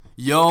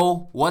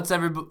Yo, what's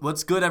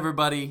good,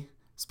 everybody?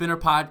 Spinner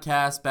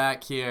Podcast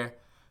back here.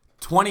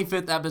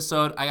 25th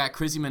episode. I got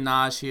Chrissy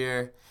Minaj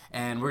here,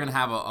 and we're going to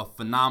have a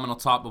phenomenal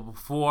talk. But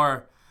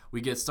before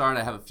we get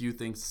started, I have a few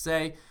things to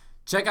say.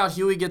 Check out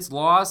Huey Gets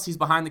Lost. He's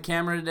behind the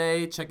camera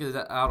today. Check it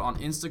out on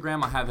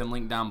Instagram. I have him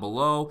linked down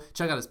below.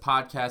 Check out his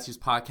podcast. He's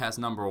podcast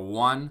number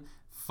 1,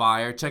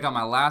 Fire. Check out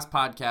my last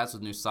podcast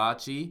with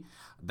Nusachi.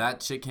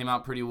 That shit came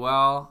out pretty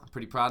well. I'm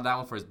pretty proud of that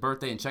one for his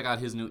birthday. And check out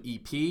his new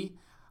EP.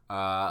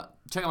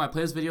 Check out my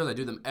playlist videos. I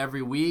do them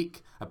every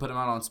week. I put them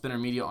out on Spinner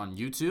Media on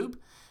YouTube.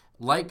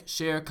 Like,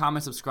 share,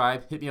 comment,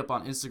 subscribe. Hit me up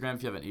on Instagram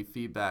if you have any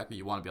feedback or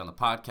you want to be on the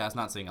podcast.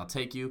 Not saying I'll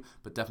take you,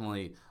 but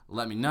definitely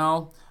let me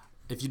know.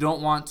 If you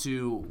don't want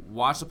to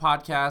watch the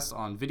podcast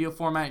on video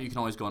format, you can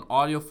always go in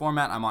audio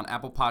format. I'm on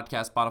Apple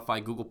Podcasts,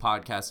 Spotify, Google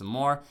Podcasts, and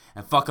more.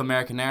 And fuck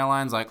American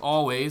Airlines like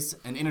always.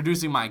 And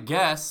introducing my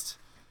guest,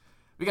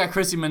 we got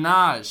Chrissy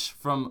Minaj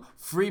from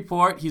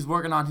Freeport. He's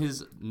working on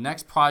his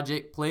next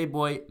project,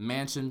 Playboy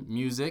Mansion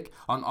Music.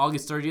 On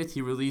August 30th,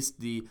 he released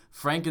the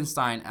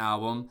Frankenstein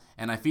album,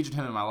 and I featured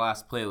him in my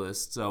last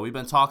playlist. So we've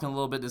been talking a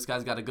little bit. This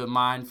guy's got a good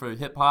mind for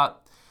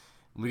hip-hop.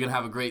 We're going to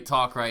have a great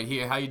talk right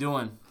here. How you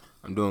doing?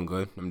 I'm doing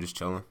good. I'm just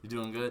chilling. You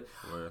doing good?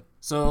 Yeah.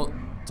 So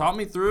talk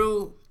me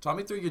through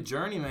your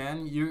journey,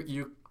 man.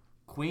 You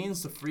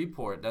Queens to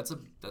Freeport.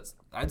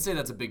 I'd say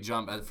that's a big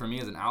jump. For me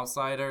as an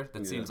outsider,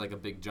 that seems like a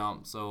big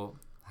jump. So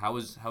How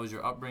was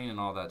your upbringing and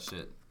all that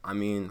shit? I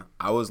mean,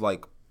 I was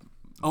like...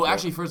 Oh,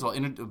 actually, first of all,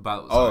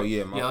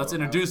 let's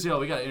introduce,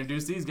 we got to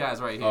introduce these guys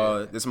right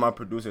here. This is my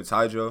producer,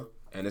 Tyjo,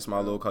 and this is my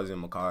little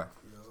cousin, Makai.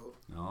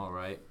 All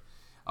right.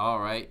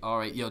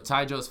 Yo,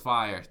 Tyjo's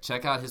fire.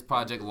 Check out his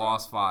project,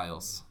 Lost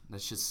Files.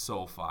 That shit's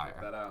so fire.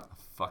 Check that out. I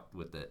fucked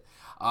with it.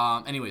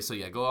 Anyway, so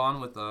yeah, go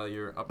on with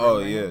your upbringing. Oh,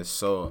 yeah.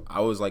 So I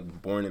was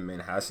like born in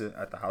Manhasset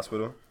at the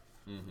hospital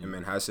in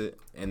Manhasset.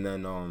 And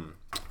then...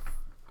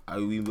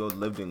 we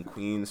lived in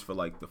Queens for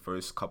like the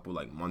first couple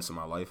like months of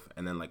my life,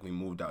 and then like we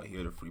moved out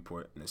here to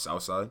Freeport in the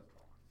South Side.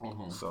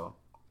 So,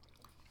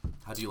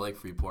 how do you like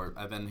Freeport?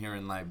 I've been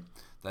hearing like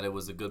that it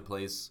was a good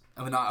place.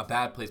 I mean, not a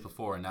bad place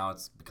before, and now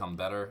it's become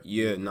better.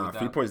 Yeah,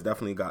 Freeport's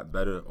definitely got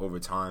better over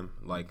time.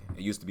 Like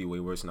it used to be way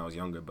worse when I was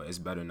younger, but it's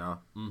better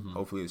now.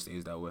 Hopefully, it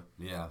stays that way.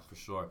 Yeah, for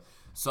sure.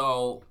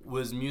 So,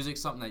 was music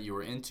something that you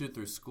were into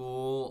through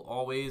school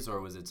always,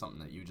 or was it something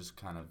that you just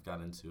kind of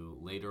got into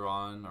later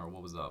on, or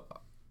what was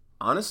up?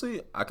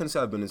 Honestly, I can say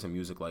I've been into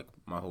music like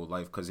my whole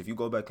life, because if you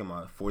go back in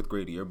my 4th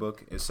grade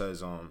yearbook, it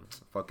says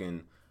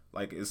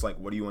it's like,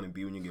 what do you want to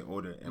be when you get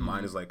older? And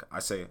mine is like, I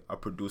say a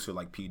producer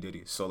like P.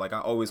 Diddy. So like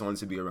I always wanted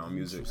to be around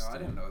music. Oh, I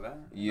didn't know that.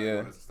 Yeah. I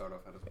wanted to start off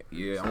at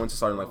I wanted to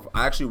start in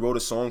I actually wrote a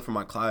song for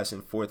my class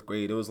in 4th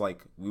grade. It was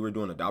like we were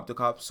doing Adopt a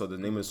Cop, so the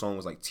name of the song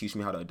was like Teach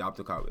Me How to Adopt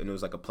a Cop, and it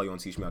was like a play on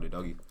Teach Me How to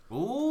Dougie.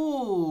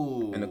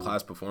 Ooh. And the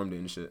class performed it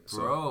and shit. So.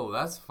 Bro,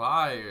 that's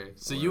fire.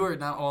 So you were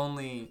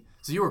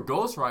So you were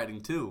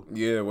ghostwriting too?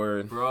 Yeah,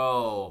 word.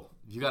 Bro,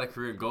 you got a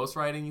career in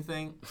ghostwriting, you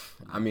think?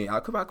 I mean,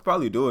 I could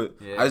probably do it.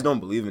 Yeah. I just don't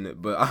believe in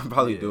it, but I'll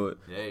probably do it.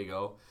 There you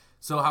go.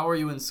 So how are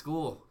you in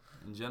school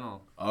in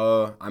general?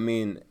 I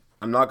mean,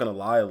 I'm not gonna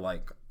lie,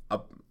 like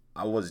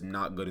I was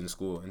not good in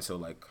school until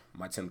like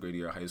my 10th grade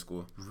year of high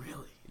school.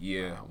 Really?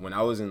 Yeah. When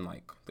I was in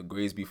like the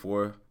grades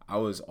before, I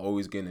was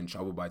always getting in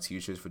trouble by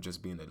teachers for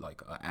just being an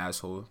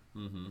asshole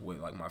with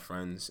like my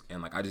friends,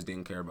 and like I just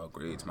didn't care about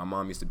grades. My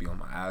mom used to be on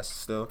my ass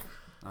still.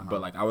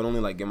 But like I would only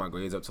like get my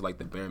grades up to like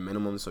the bare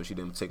minimum, so she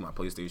didn't take my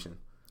PlayStation,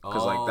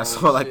 because like that's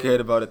all I cared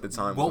about at the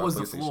time. What was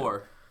the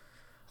floor?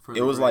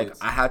 It was like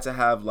I had to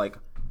have like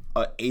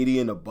a 80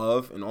 and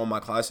above in all my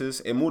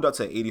classes. It moved up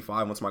to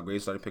 85 once my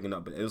grades started picking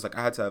up, but it was like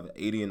I had to have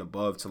 80 and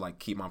above to like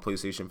keep my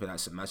PlayStation for that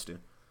semester.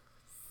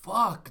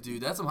 Fuck,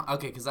 dude, that's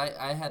okay. Cause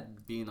I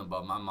had being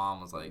above. My mom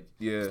was like,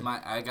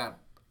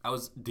 I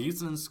was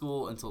decent in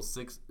school until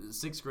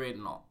sixth grade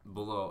and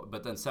below,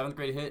 but then 7th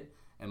grade hit.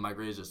 And my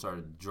grades just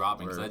started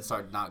dropping because I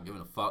started not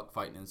giving a fuck,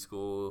 fighting in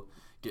school,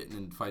 getting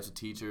in fights with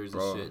teachers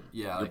and shit.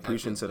 Yeah, you're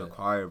preaching to the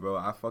choir, bro.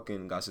 I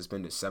fucking got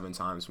suspended 7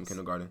 times from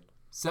kindergarten.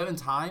 7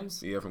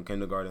 times? Yeah, from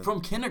kindergarten.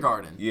 From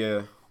kindergarten?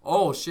 Yeah.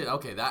 Oh shit.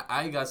 Okay, that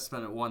I got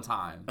suspended 1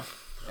 time.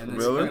 And then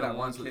really? That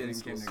once in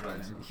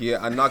kindergarten. Yeah,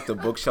 I knocked the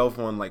bookshelf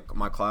on like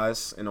my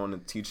class and on the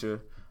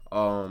teacher.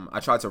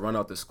 I tried to run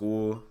out the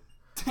school.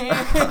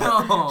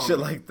 Damn. Shit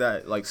like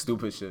that, like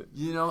stupid shit.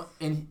 You know,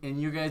 and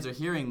you guys are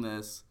hearing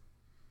this.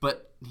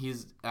 But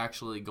he's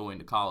actually going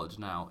to college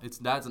now.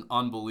 That's an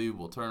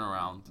unbelievable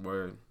turnaround.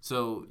 Word.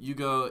 So you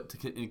go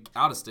to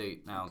out of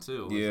state now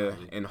too. Yeah,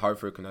 in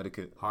Hartford,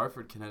 Connecticut.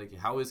 Hartford, Connecticut.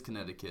 How is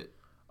Connecticut?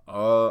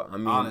 I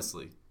mean,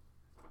 honestly,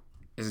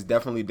 it's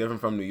definitely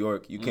different from New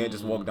York. You can't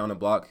just walk down the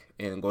block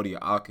and go to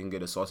your Ock and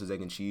get a sausage,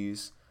 egg, and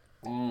cheese.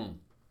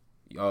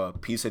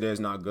 Pizza there is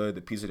not good.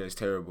 The pizza there is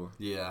terrible.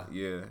 Yeah.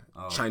 Yeah.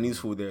 Oh. Chinese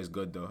food there is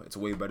good though. It's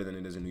way better than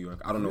it is in New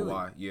York. I don't know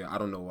why. Yeah, I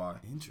don't know why.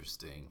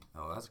 Interesting.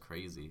 Oh, that's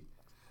crazy.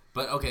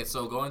 But, okay,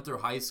 so going through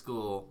high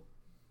school,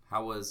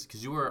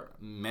 because you were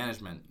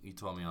management, you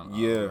told me on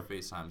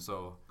FaceTime.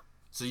 So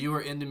you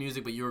were into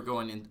music, but you were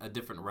going in a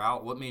different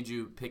route. What made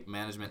you pick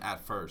management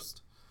at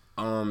first?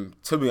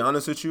 To be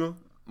honest with you,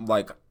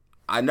 like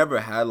I never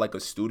had like a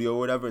studio or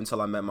whatever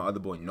until I met my other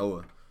boy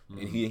Noah,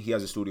 and he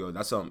has a studio.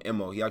 That's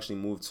Imo. He actually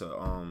moved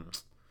to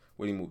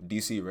where he moved,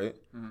 DC, right?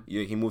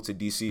 Yeah, he moved to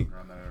DC.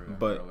 Around that area,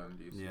 But Maryland,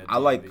 DC. Yeah,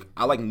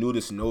 I like knew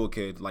this Noah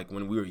kid like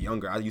when we were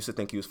younger. I used to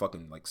think he was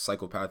fucking like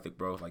psychopathic,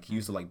 bro. Like he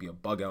used to like be a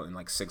bug out in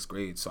like 6th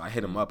grade. So I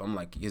hit him up. I'm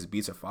like, his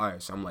beats are fire.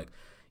 So I'm like,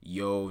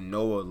 yo,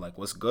 Noah, like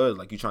what's good?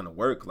 Like you trying to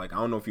work? Like I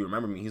don't know if you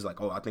remember me. He's like,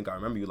 oh, I think I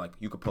remember you. Like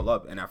you could pull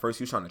up. And at first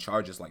he was trying to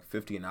charge us like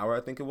 $50 an hour, I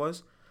think it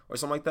was, or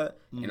something like that.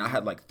 And I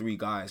had like 3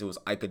 guys. It was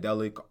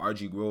Icadelic,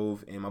 RG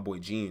Grove, and my boy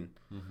Gene.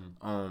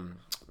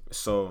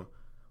 So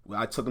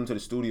I took him to the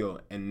studio,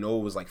 and Noah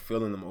was like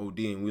filling them OD,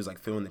 and we was like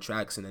filling the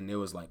tracks, and then it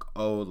was like,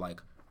 oh,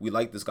 like we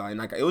like this guy, and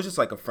like it was just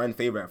like a friend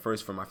favorite at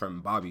first from my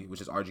friend Bobby,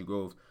 which is RG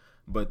Grove,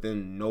 but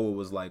then Noah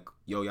was like,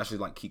 yo, y'all should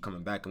like keep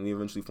coming back, and we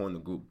eventually formed the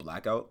group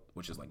Blackout,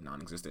 which is like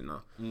non-existent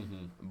now.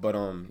 But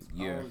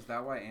yeah. Oh, is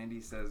that why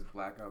Andy says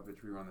Blackout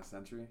bitch rerun the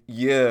century?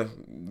 Yeah.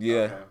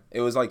 Okay.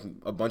 It was like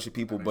a bunch of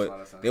people, That makes a lot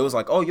but of sense. they was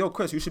like, oh, yo,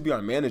 Chris, you should be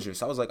our manager.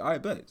 So I was like, all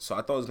right, bet. So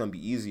I thought it was gonna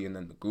be easy, and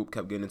then the group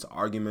kept getting into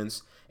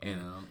arguments, and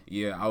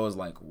yeah, I was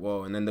like,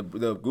 whoa. And then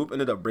the group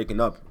ended up breaking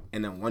up,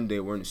 and then one day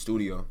we're in the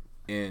studio,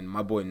 and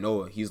my boy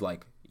Noah, he's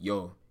like,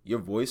 yo, your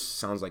voice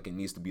sounds like it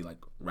needs to be like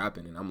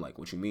rapping, and I'm like,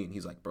 what you mean?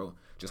 He's like, bro,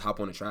 just hop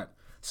on the track.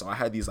 So I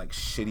had these like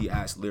shitty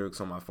ass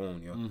lyrics on my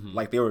phone, yo.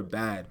 Like they were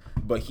bad,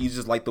 but he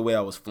just liked the way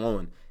I was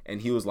flowing,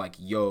 and he was like,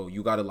 yo,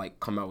 you gotta like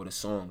come out with a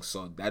song.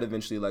 So that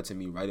eventually led to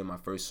me writing my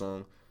first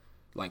song,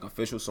 like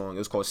official song. It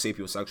was called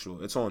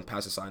Sapiosexual. It's on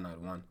Pass the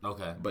Cyanide 1.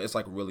 Okay. But it's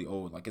like really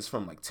old. Like it's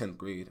from like 10th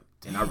grade.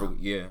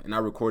 And I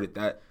recorded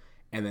that,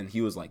 and then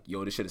he was like,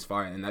 yo, this shit is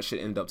fire, and that shit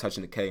ended up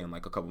touching the K in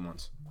like a couple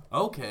months.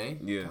 Okay.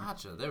 Yeah.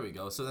 Gotcha. There we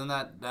go. So then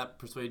that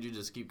persuaded you to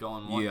just keep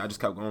going more. Yeah, I just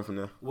kept going from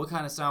there. What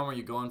kind of sound were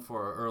you going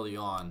for early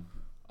on?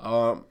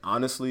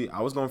 Honestly,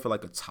 I was going for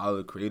like a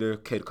Tyler Creator,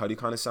 Kid Cudi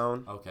kind of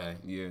sound. Okay.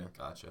 Yeah.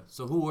 Gotcha.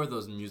 So who were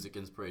those music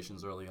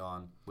inspirations early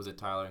on? Was it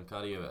Tyler and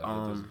Cudi, or I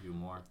think there's a few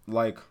more?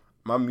 Like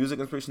my music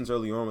inspirations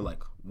early on were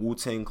like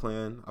Wu-Tang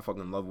Clan. I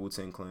fucking love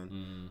Wu-Tang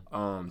Clan.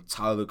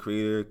 Tyler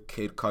Creator,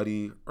 Kid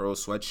Cudi, Earl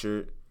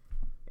Sweatshirt,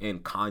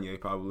 and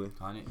Kanye probably.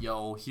 Kanye?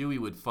 Yo, Huey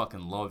would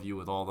fucking love you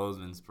with all those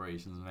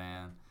inspirations,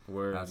 man.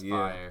 Word, That's yeah.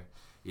 fire.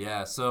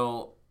 Yeah,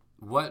 so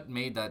what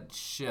made that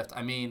shift?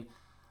 I mean,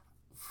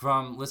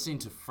 from listening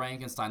to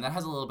Frankenstein, that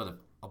has a little bit of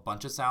a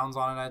bunch of sounds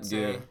on it, I'd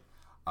say.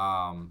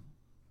 Yeah.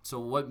 So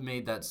what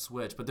made that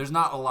switch? But there's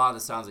not a lot of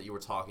the sounds that you were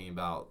talking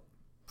about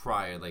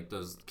prior, like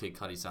those Kid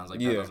Cudi sounds, like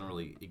that doesn't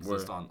really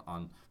exist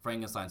on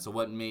Frankenstein. So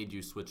what made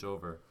you switch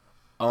over?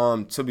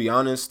 To be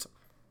honest,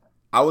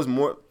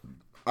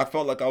 I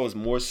felt like I was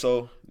more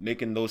so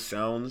making those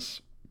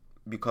sounds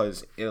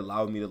because it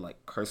allowed me to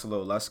like curse a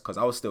little less, because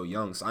I was still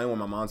young, so I didn't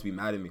want my mom to be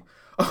mad at me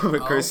over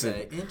cursing.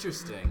 Okay,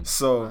 interesting.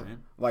 So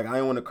like I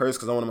didn't want to curse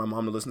because I wanted my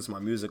mom to listen to my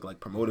music, like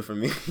promote it for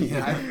me.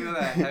 Yeah, I feel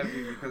that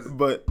heavy because.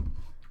 But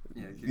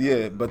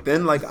Yeah, but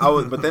then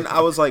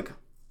I was like,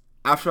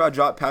 after I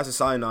dropped Pass the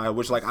Cyanide,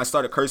 which like I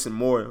started cursing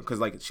more because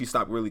like she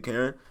stopped really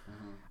caring.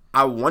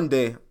 One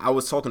day I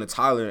was talking to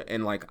Tyler,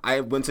 and like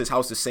I went to his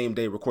house the same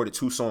day, recorded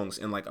 2 songs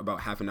in like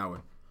about half an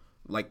hour,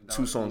 like That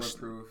 2 was songs,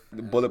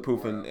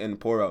 Bulletproof and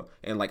Pour Out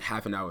in like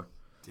half an hour.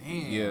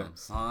 Damn,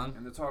 son.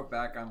 And to talk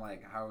back on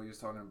like how he was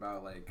talking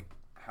about like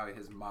how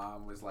his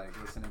mom was like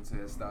listening to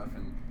his stuff,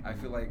 and I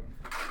feel like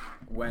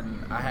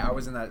when I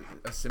was in a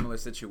similar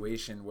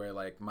situation where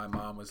like my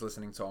mom was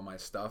listening to all my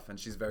stuff, and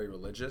she's very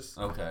religious.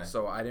 Okay.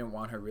 So I didn't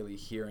want her really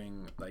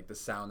hearing like the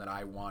sound that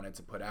I wanted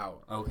to put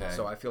out. Okay.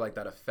 So I feel like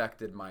that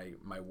affected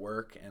my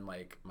work and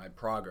like my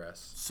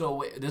progress. So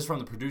wait, this from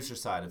the producer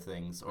side of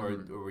things,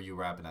 or were you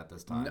rapping at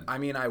this time? I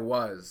mean, I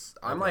was.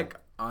 I'm like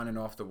on and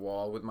off the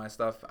wall with my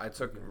stuff.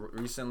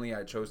 Recently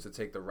I chose to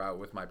take the route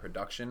with my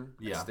production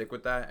and stick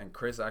with that, and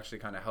Chris actually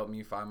kind of helped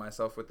me find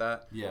myself with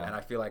that. Yeah. And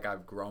I feel like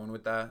I've grown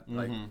with that,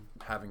 like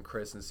having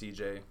Chris and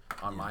CJ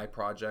on my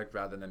project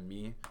rather than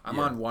me. I'm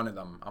on one of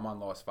them. I'm on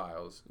Lost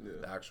Files,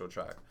 the actual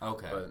track.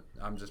 Okay. But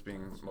I'm just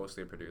being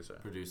mostly a producer.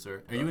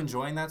 Are you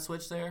enjoying that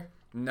switch there?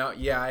 No,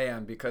 yeah, I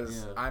am,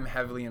 because I'm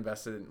heavily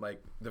invested in,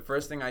 like, the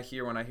first thing I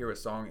hear when I hear a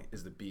song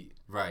is the beat.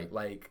 Right.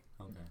 Like,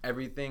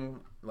 everything,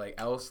 like,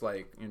 else,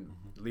 like,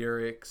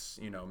 lyrics,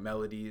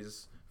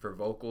 melodies, for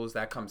vocals,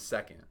 that comes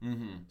second.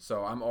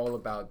 So I'm all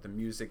about the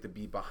music, the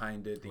beat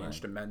behind it, the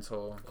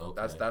instrumental.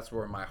 That's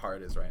where my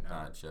heart is right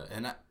now. Gotcha.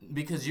 And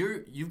because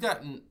you've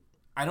gotten,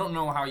 I don't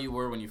know how you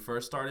were when you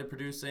first started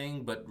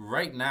producing, but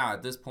right now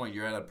at this point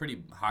you're at a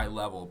pretty high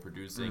level of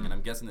producing, and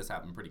I'm guessing this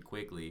happened pretty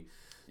quickly.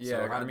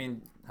 Yeah, so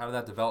how did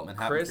that development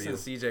happen Chris for you? and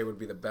CJ would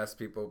be the best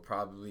people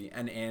probably,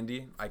 and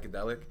Andy,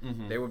 Icadelic,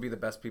 they would be the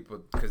best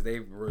people because they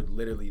were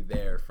literally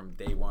there from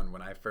day one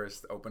when I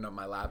first opened up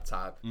my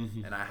laptop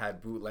and I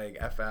had bootleg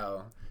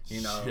FL,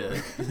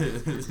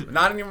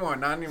 Not anymore.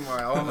 I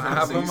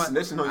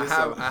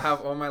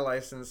have all my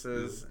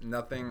licenses,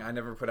 nothing, I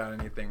never put out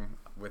anything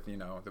with,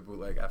 the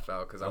bootleg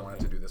FL because I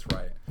wanted to do this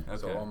right.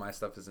 So all my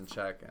stuff is in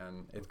check,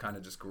 and it kind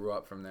of just grew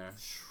up from there.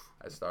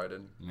 I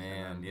started.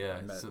 Man,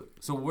 yeah.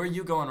 So where are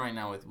you going right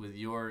now with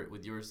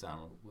your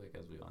sound? Like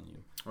as we on you.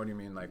 What do you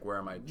mean? Like where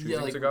am I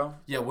choosing to go?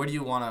 Yeah. Where do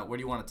you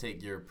wanna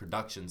take your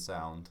production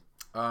sound?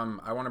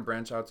 I want to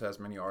branch out to as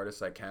many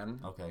artists I can.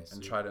 Okay.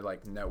 And try to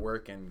like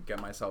network and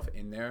get myself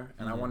in there.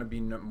 And I want to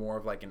be more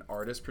of like an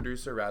artist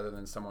producer rather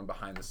than someone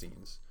behind the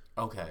scenes.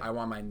 Okay. I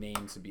want my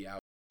name to be out.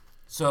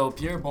 So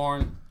Pierre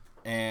Bourne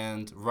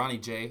and Ronnie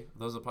J.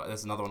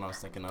 That's another one I was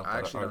thinking of. I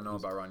actually don't know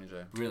about Ronnie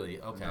J. Really?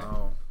 Okay.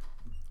 No.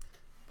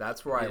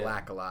 That's where I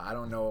lack a lot. I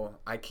don't know.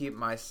 I keep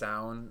my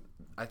sound.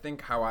 I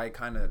think how I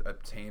kind of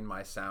obtained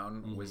my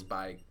sound was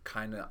by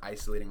kind of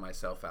isolating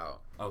myself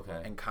out.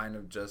 Okay. And kind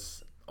of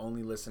just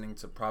only listening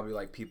to probably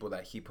like people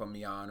that he put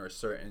me on or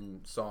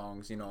certain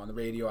songs, you know, on the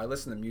radio. I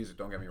listen to music,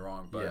 don't get me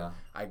wrong, but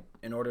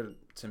in order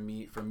for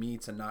me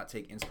to not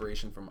take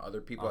inspiration from other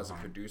people as a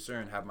producer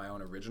and have my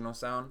own original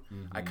sound,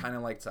 I kind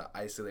of like to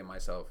isolate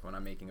myself when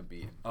I'm making a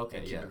beat. Okay,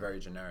 and keep it very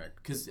generic.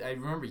 Because I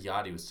remember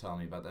Yachty was telling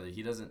me about that.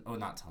 He doesn't,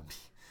 not telling me,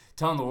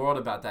 telling the world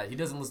about that. He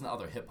doesn't listen to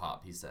other hip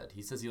hop. He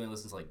says he only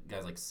listens to like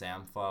guys like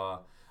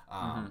Sampha,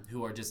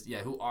 who are just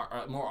who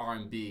are more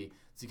R&B.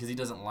 Because he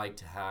doesn't like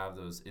to have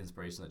those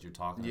inspirations that you're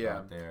talking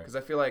about there. Because I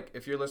feel like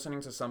if you're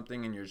listening to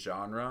something in your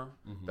genre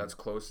that's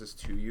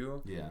closest to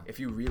you, if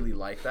you really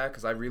like that,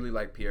 because I really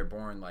like Pierre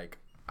Bourne, like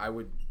I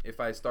would, if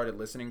I started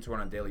listening to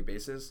it on a daily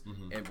basis,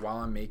 and while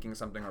I'm making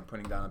something or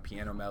putting down a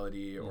piano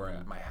melody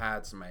or my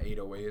hats and my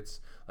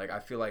 808s, like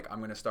I feel like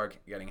I'm gonna start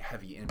getting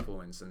heavy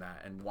influence in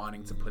that and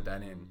wanting to put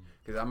that in.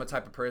 Because I'm a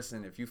type of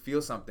person, if you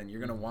feel something,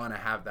 you're gonna want to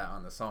have that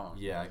on the song.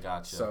 Yeah, I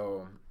gotcha.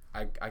 So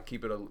I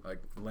keep it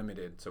like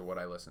limited to what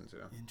I listen to.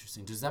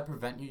 Interesting. Does that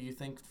prevent you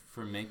think,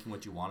 from making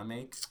what you want to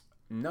make?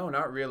 No,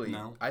 not really.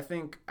 No? I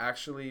think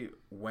actually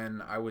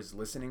when I was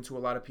listening to a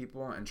lot of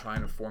people and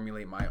trying to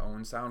formulate my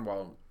own sound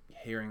while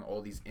hearing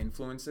all these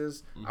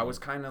influences, I was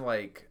kind of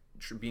like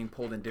being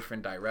pulled in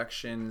different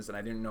directions and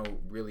I didn't know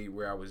really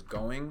where I was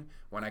going.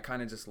 When I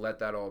kind of just let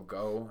that all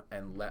go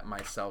and let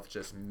myself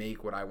just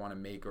make what I want to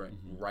make or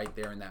right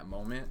there in that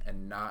moment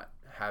and not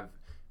have,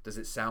 does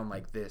it sound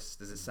like this?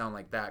 Does it sound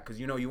like that? Because,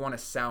 you know, you want to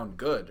sound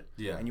good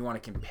and you want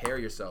to compare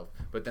yourself.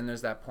 But then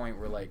there's that point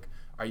where, like,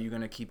 are you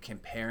going to keep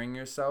comparing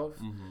yourself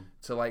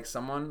to, like,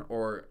 someone?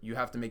 Or you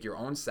have to make your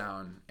own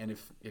sound. And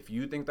if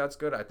you think that's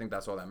good, I think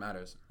that's all that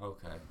matters.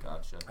 Okay,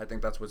 gotcha. I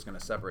think that's what's going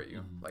to separate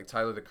you. Like,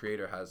 Tyler, the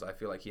Creator, I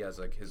feel like he has,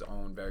 like, his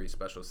own very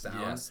special sound.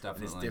 Yes,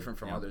 definitely. And it's different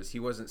from others. He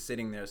wasn't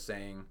sitting there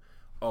saying,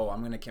 oh,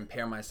 I'm going to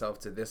compare myself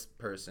to this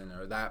person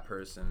or that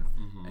person.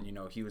 And, you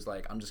know, he was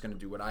like, I'm just going to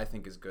do what I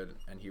think is good.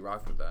 And he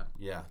rocked with that.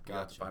 Yeah, gotcha. You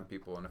have to find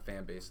people in a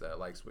fan base that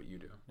likes what you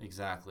do.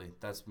 Exactly.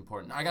 That's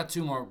important. I got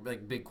two more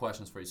like big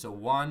questions for you. So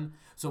one,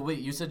 wait,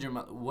 you said your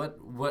what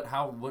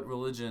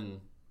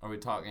religion are we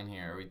talking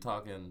here? Are we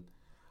talking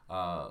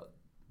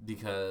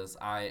because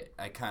I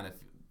kind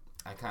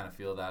of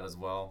feel that as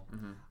well.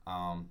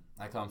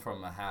 I come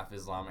from a half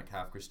Islamic,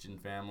 half Christian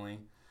family.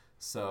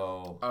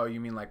 So. Oh, you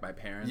mean like my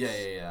parents?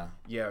 Yeah.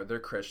 Yeah, they're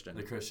Christian.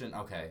 They're Christian?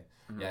 Okay.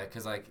 Yeah,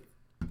 because like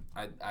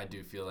I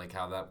do feel like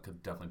how that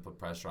could definitely put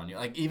pressure on you.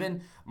 Like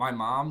even my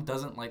mom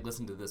doesn't like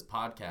listen to this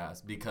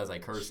podcast because I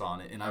curse on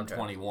it and I'm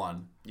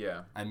 21.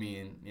 Yeah. I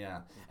mean,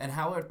 yeah. And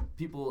how are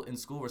people in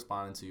school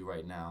responding to you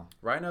right now?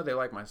 Right now they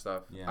like my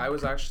stuff. Yeah.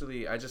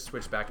 I just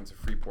switched back into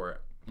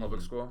Freeport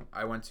public school.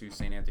 I went to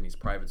St. Anthony's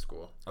private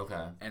school.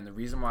 Okay. And the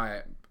reason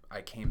why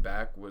I came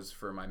back was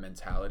for my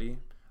mentality.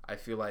 I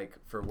feel like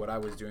for what I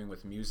was doing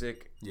with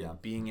music,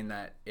 being in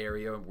that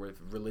area where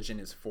religion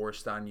is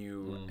forced on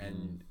you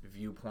and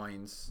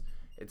viewpoints,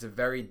 it's a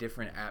very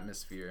different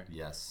atmosphere.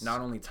 Yes. Not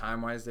only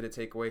time-wise did it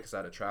take away because I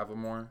had to travel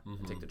more,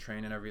 take the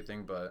train and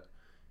everything, but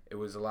it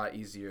was a lot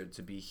easier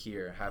to be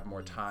here, have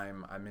more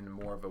time. I'm in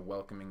more of a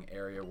welcoming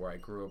area where I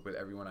grew up with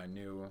everyone I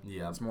knew.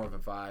 Yeah. It's more of a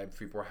vibe.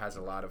 Freeport has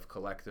a lot of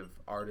collective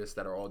artists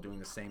that are all doing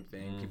the same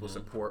thing. People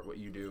support what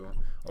you do.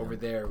 Over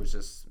there, it was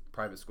just,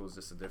 private school is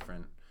just a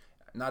different...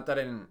 Not that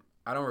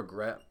I don't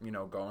regret, you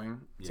know,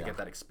 going to get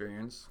that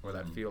experience or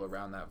that feel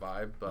around that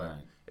vibe, but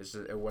it's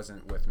just, it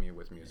wasn't with me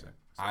with music.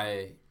 So.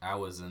 I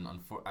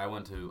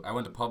went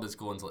to public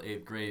school until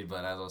 8th grade,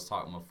 but as I was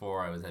talking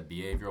before, I had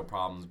behavioral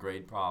problems,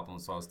 grade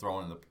problems, so I was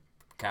thrown in the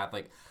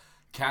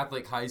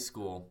Catholic high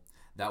school.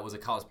 That was a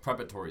college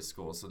preparatory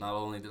school, so not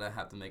only did I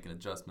have to make an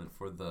adjustment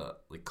for the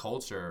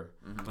culture,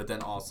 but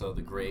then also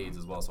the grades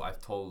as well. So I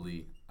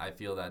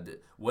feel that.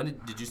 When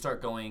did you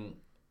start going?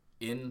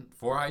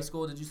 For high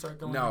school, did you start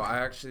going? No, I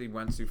actually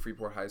went to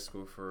Freeport High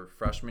School for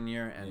freshman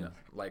year and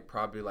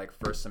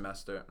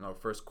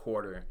first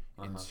quarter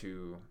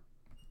into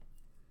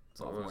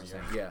sophomore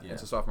year.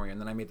 Into sophomore year,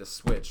 and then I made the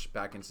switch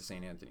back into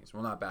St. Anthony's.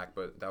 Well, not back,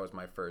 but that was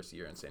my first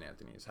year in St.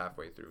 Anthony's,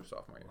 halfway through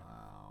sophomore year.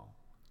 Wow.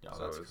 Yeah,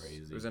 so that's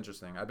crazy. It was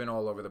interesting. I've been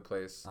all over the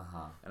place,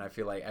 and I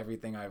feel like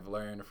everything I've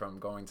learned from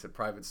going to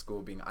private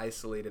school, being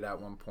isolated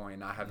at one point,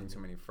 not having too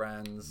many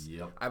friends.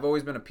 Yep. I've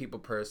always been a people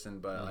person,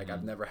 but like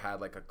I've never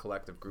had like a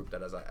collective group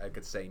that, as I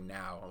could say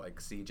now, like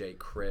CJ,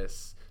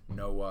 Chris,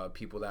 Noah,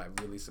 people that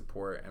really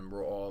support, and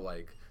we're all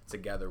like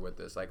together with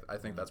this. Like I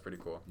think that's pretty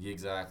cool.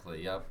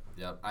 Exactly. Yep.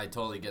 I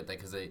totally get that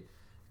because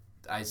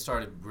I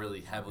started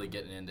really heavily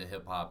getting into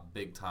hip hop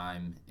big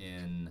time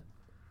in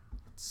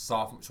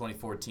sophomore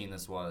 2014.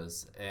 This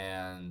was,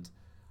 and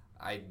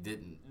the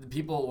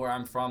people where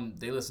I'm from,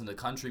 they listen to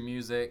country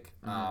music.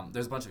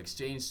 There's a bunch of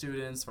exchange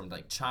students from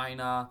like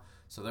China,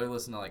 so they're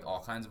listening to like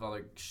all kinds of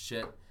other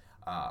shit.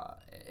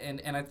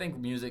 And I think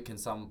music can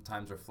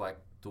sometimes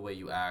reflect the way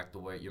you act, the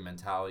way your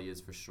mentality is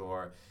for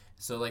sure.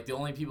 So like the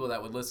only people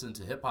that would listen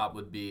to hip hop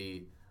would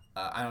be,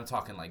 I'm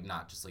talking like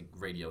not just like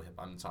radio hip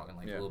hop, I'm talking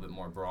like a little bit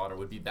more broader,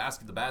 would be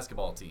the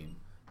basketball team.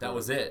 That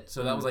was it.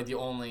 So that was like the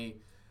only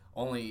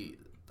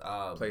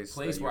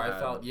place where I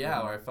felt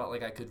where I felt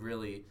like I could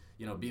really,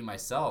 be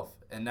myself.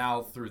 And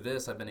now through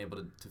this, I've been able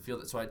to feel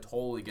that. So I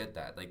totally get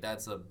that. Like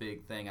that's a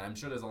big thing, and I'm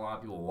sure there's a lot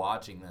of people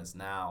watching this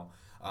now,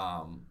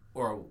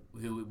 or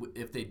who,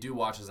 if they do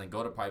watch this and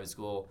go to private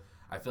school,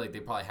 I feel like they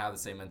probably have the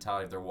same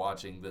mentality if they're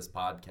watching this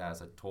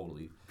podcast.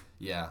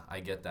 I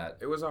get that.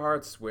 It was a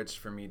hard switch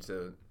for me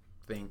to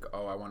think,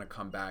 I want to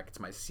come back. It's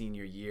my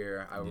senior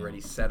year. I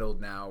already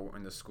settled now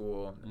in the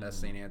school at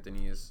St.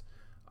 Anthony's.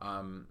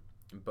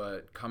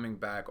 But coming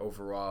back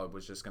overall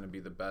was just going to be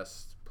the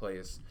best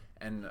place.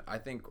 And I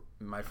think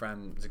my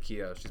friend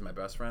Zakia, she's my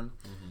best friend,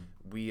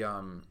 we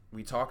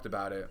talked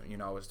about it.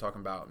 I was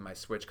talking about my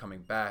switch coming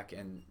back,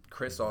 and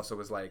Chris also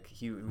was like,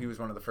 he was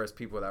one of the first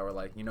people that were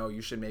like,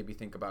 you should maybe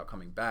think about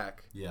coming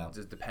back,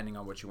 just depending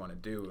on what you want to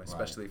do,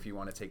 especially if you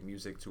want to take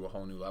music to a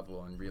whole new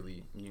level and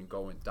really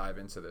go and dive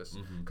into this.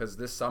 Because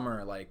this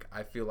summer, like,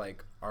 I feel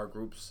like our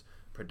group's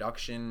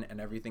production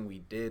and everything we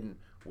did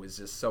was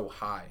just so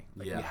high.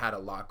 Like we had a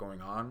lot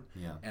going on,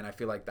 and I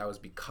feel like that was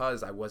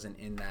because I wasn't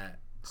in that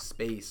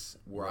space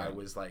where I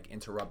was like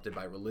interrupted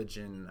by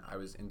religion, I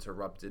was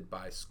interrupted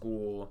by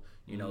school.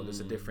 There's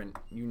a different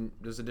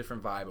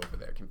vibe over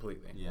there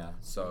completely.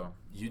 So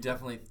you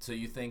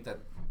think that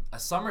a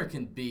summer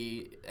can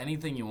be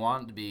anything you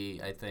want it to be,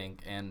 I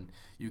think, and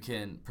you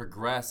can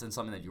progress in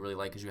something that you really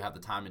like because you have the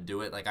time to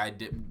do it. Like I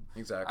did.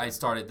 Exactly. I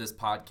started this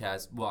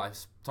podcast. Well, I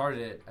started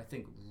it, I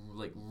think,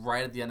 like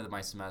right at the end of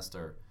my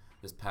semester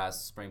this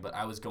past spring, but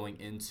I was going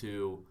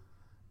into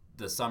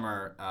the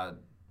summer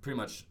pretty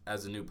much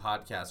as a new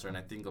podcaster, and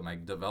I think my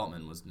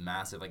development was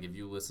massive. Like if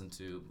you listen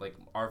to like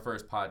our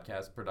first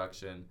podcast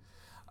production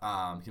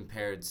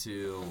compared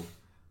to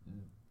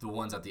the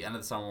ones at the end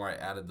of the summer where I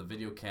added the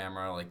video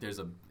camera, like there's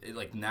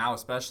now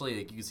especially,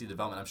 like you can see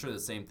development. I'm sure the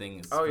same thing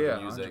is for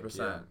music.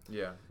 100%.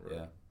 Yeah,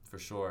 for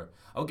sure.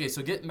 Okay,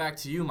 so getting back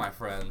to you, my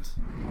friend.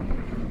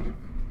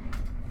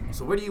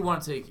 So where do you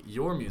want to take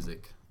your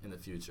music in the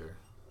future?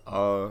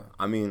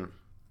 I mean,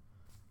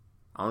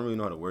 I don't really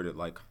know how to word it.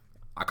 Like,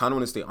 I kind of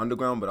want to stay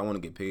underground, but I want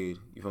to get paid.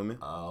 You feel me?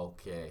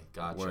 Okay,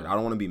 gotcha. Word. I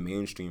don't want to be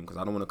mainstream because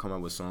I don't want to come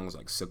out with songs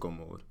like Sicko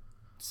Mode.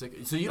 So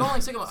you don't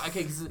like Sicko Mode?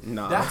 Okay,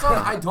 nah. That song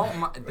I don't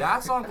mind.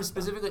 That song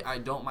specifically, I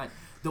don't mind.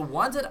 The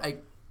ones that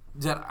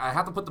I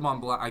have to put them on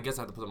blast. I guess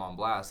I have to put them on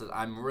blast. That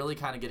I'm really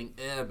kind of getting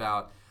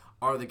about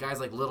are the guys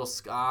like Little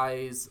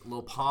Skies,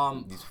 Lil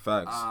Pump. These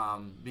facts.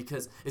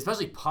 Because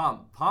especially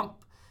Pump.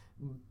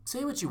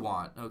 Say what you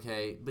want,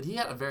 okay? But he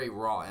had a very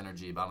raw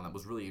energy about him that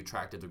was really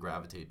attractive to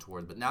gravitate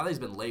towards. But now that he's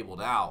been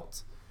labeled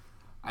out,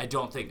 I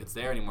don't think it's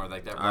there anymore.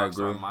 Like that rock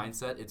star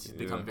mindset, it's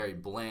become very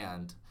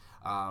bland.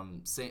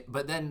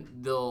 But then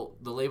the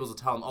labels will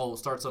tell him, we'll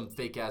start some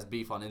fake ass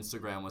beef on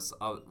Instagram with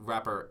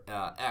rapper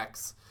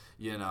X,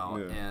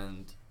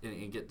 and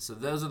get. So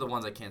those are the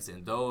ones I can't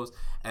stand. Those,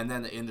 and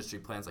then the industry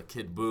plans like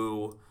Kid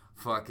Buu,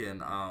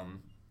 fucking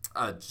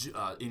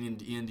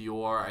Ian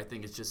Dior. I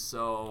think it's just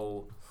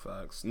so.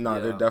 Facts.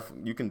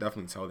 You can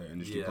definitely tell their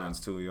industry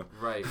plans too, yo.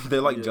 Right. They're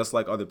like just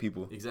like other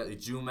people. Exactly.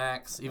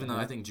 Jumax, even though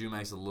I think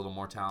Jumax is a little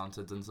more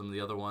talented than some of the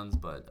other ones,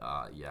 but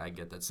I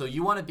get that. So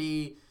you want to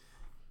be,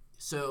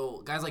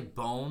 guys like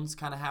Bones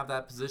kind of have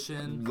that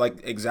position.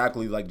 Like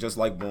exactly, like just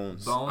like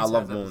Bones. I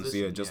love Bones.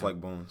 Position, just like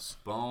Bones.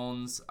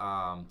 Bones,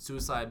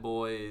 Suicide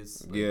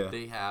Boys.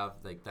 They have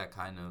like that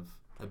kind of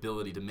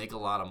ability to make a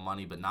lot of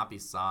money but not be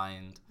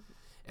signed.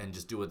 And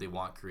just do what they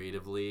want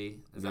creatively.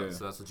 So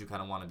that's what you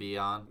kind of want to be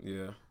on?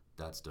 Yeah.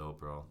 That's dope,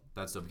 bro.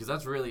 That's dope because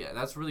that's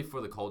really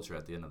for the culture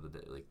at the end of the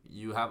day. Like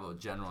you have a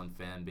genuine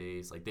fan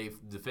base. Like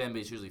the fan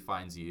base usually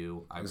finds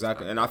you.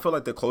 Exactly, and I feel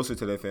like they're closer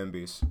to their fan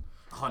base.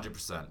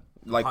 100%.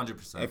 Like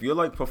 100%. If you're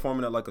like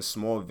performing at like a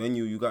small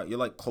venue, you're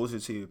like closer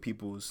to your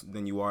peoples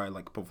than you are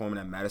like performing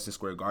at Madison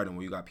Square Garden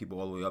where you got people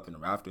all the way up in the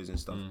rafters and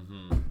stuff.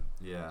 Mm-hmm.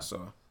 Yeah.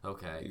 So.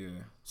 Okay.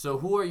 Yeah. So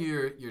who are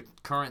your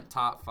current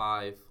top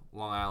 5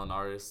 Long Island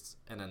artists,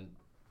 and then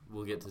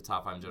we'll get to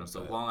top 5 in general.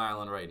 So Long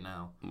Island right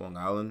now. Long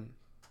Island.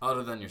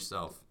 Other than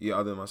yourself. Yeah,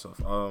 other than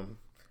myself.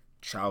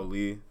 Chow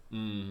Lee.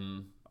 Mm-hmm.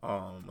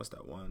 What's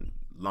that one?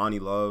 Lonnie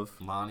Love.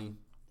 Lonnie.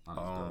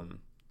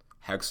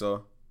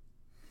 Hexa.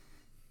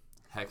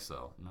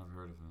 Never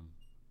heard of him.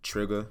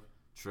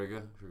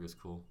 Trigger's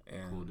cool.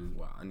 And cool dude.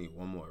 Wow, I need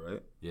one more,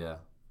 right? Yeah.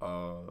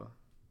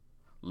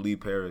 Lee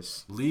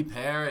Paris.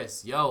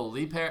 Yo,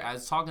 Lee Paris. I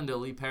was talking to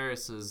Lee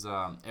Paris's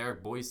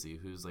Eric Boise,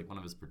 who's like one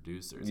of his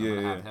producers. I'm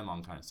gonna have him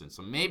on kind of soon.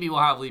 So maybe we'll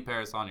have Lee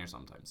Paris on here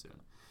sometime soon.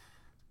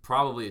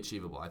 Probably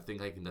achievable. I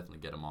think I can definitely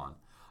get him on.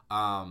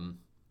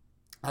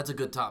 That's a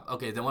good top.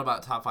 Okay, then what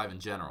about top 5 in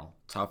general?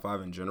 Top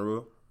 5 in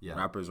general? Yeah.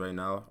 Rappers right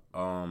now?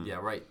 Yeah,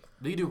 right.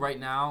 You do right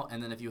now,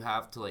 and then if you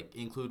have to like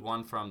include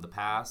one from the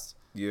past,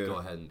 go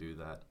ahead and do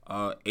that.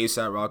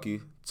 A$AP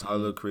Rocky,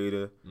 Tyler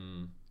Creator,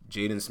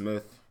 Jaden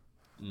Smith.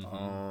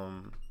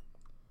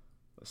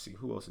 Let's see,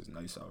 who else is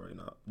nice out right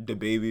now?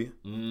 DaBaby.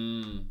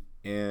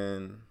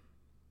 And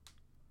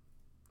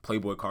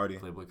Playboy Cardi.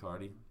 Playboy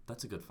Cardi.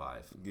 That's a good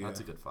 5. Yeah.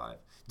 That's a good 5.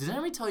 Did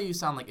anybody tell you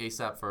sound like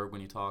A$AP Ferg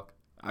when you talk?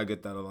 I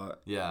get that a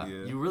lot. Yeah.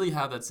 You really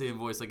have that same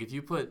voice. Like if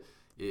you put,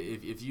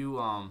 if you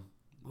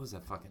what was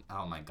that fucking?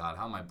 Oh my god,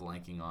 how am I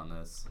blanking on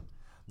this?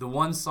 The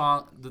one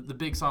song, the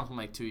big song from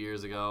like 2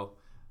 years ago.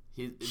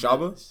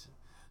 Shaba?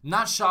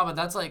 Not Shaba.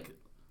 That's like.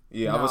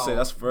 Yeah, I would say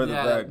that's further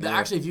back. Yeah.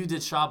 Actually, if you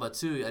did Shaba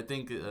too, I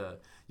think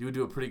you would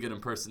do a pretty good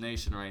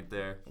impersonation right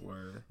there.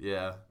 Word.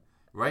 Yeah.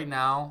 Right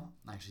now,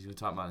 actually, we're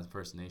talking about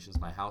impersonations.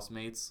 My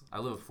housemates, I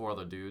live with 4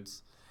 other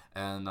dudes.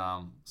 And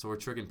so we're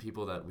tricking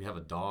people that we have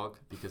a dog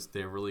because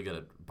they're really good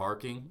at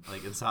barking,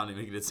 like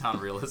making it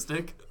sound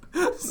realistic.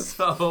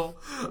 So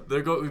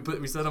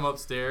we send them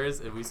upstairs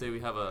and we say we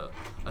have a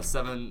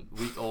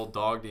 7-week-old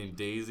dog named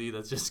Daisy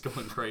that's just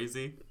going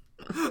crazy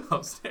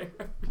upstairs.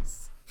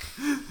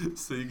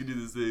 So you can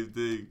do the same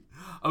thing.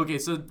 Okay,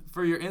 so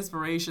for your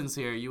inspirations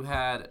here, you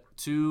had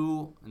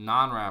 2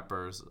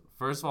 non-rappers.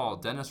 First of all,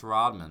 Dennis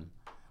Rodman.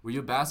 Were you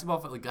a basketball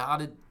fan? Like, how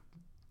did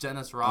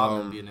Dennis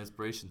Rodman be an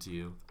inspiration to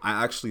you?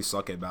 I actually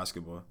suck at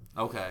basketball.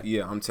 Okay.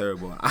 Yeah, I'm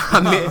terrible.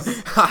 I mean,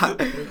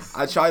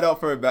 I tried out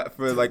for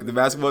like the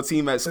basketball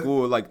team at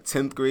school, like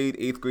 10th grade,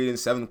 8th grade, and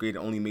 7th grade,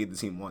 and only made the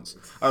team once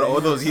out of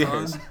all those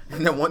years.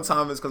 And then one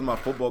time it's because my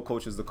football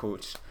coach is the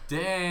coach.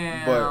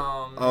 Damn. But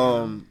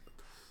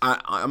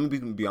I'm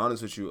gonna be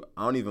honest with you.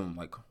 I don't even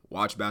like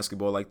watch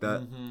basketball like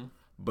that. Mm-hmm.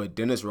 But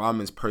Dennis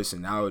Rodman's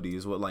personality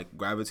is what like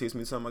gravitates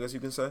me to him, I guess you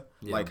can say.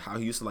 Yeah. Like how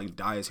he used to like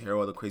dye his hair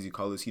all the crazy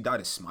colors. He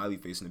dyed a smiley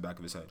face in the back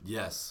of his head.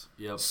 Yes.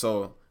 Yep.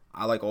 So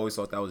I like always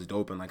thought that was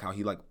dope, and like how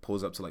he like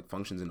pulls up to like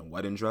functions in a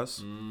wedding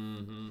dress.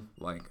 Mm-hmm.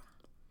 Like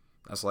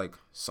that's like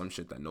some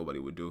shit that nobody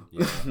would do.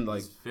 Yeah.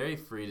 Like he's very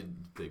free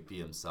to be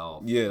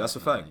himself. Yeah, that's a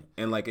fact.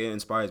 And like it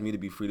inspires me to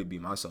be free to be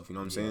myself. You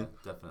know what I'm saying?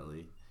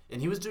 Definitely. And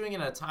he was doing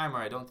it at a time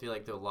where I don't feel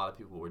like there were a lot of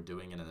people were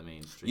doing it in the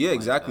mainstream. Yeah,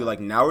 exactly. Like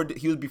nowadays,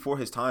 he was before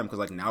his time because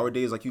like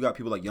nowadays, like you got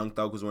people like Young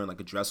Thug who's wearing like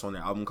a dress on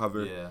their album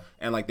cover. Yeah.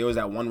 And like there was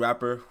that one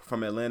rapper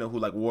from Atlanta who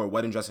like wore a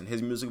wedding dress in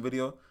his music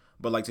video.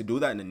 But like to do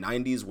that in the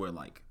 90s where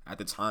like at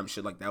the time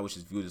shit like that was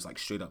just viewed as like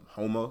straight up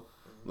homo.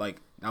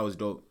 Like that was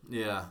dope.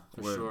 Yeah,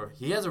 for sure.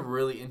 He has a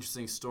really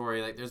interesting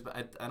story. Like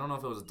I don't know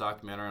if it was a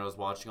documentary I was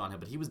watching on him,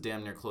 but he was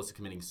damn near close to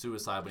committing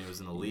suicide when he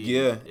was in the league.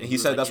 Yeah, and he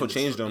said like, that's what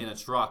changed him. In a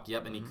truck,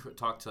 yep, and he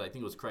talked to, I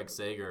think it was Craig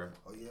Sager.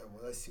 Oh yeah,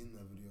 well I seen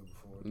that video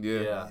before.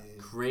 Yeah.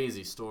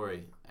 Crazy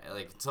story.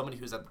 Like somebody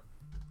who's at,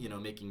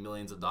 making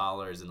millions of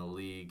dollars in the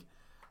league,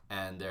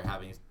 and they're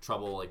having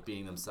trouble like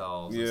being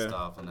themselves and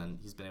stuff, and then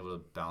he's been able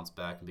to bounce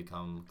back and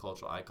become a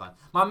cultural icon.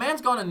 My man's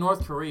gone to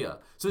North Korea,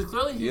 so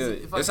clearly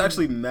he's. It's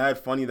actually mad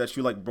funny that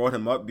you like brought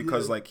him up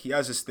because like he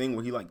has this thing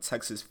where he like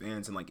texts his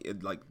fans and like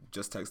it like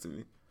just texted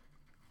me.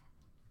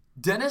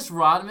 Dennis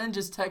Rodman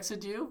just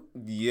texted you?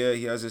 Yeah,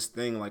 he has this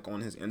thing like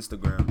on his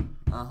Instagram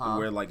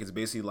where like it's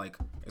basically like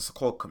it's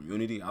called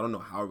community. I don't know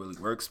how it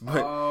really works,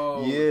 but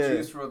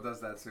Juice WRLD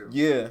does that too.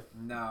 Yeah.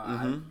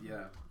 No,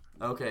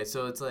 Okay,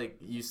 so it's like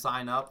you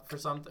sign up for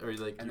something, or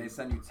like, and they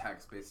send you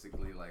text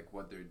basically like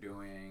what they're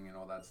doing and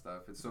all that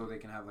stuff. It's so they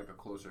can have like a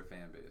closer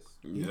fan base.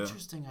 Yeah.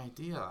 Interesting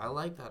idea. I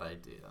like that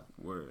idea.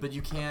 Word. But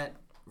you can't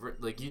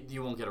like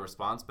you won't get a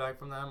response back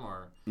from them,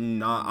 or?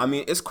 Nah, I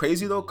mean it's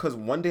crazy though, cause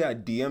one day I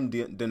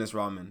DM'd Dennis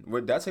Rodman.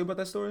 Did I tell you about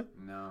that story?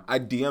 No. I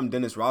DM'd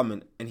Dennis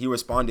Rodman and he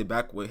responded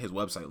back with his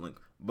website link,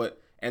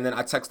 and then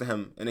I texted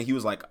him and then he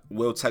was like,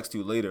 "We'll text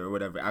you later" or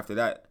whatever. After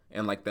that,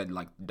 and like that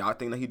like dot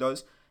thing that he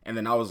does, and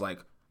then I was like,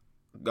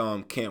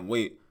 can't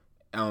wait,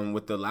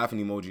 with the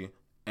laughing emoji,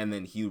 and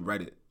then he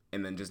read it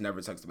and then just never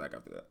texted back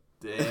after that.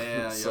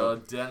 Damn, yo,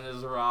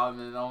 Dennis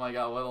Rodman, oh my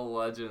god, what a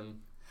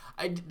legend.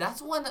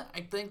 That's one that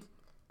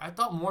I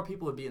thought more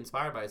people would be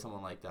inspired by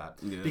someone like that.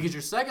 Yeah. Because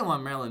your second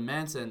one, Marilyn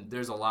Manson,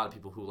 there's a lot of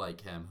people who like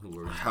him who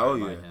were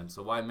inspired by him.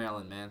 So why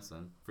Marilyn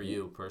Manson for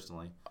you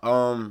personally?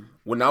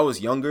 When I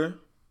was younger,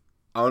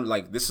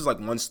 this is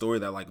like one story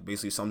that like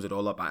basically sums it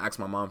all up. I asked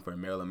my mom for a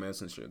Marilyn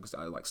Manson shirt because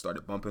I like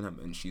started bumping him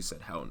and she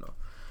said hell no.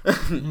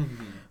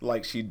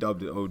 Like she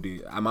dubbed it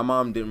OD. My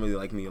mom didn't really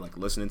like me like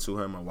listening to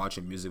him or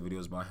watching music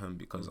videos by him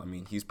because I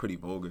mean he's pretty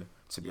vulgar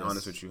to be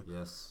honest with you.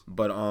 Yes.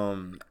 But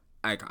I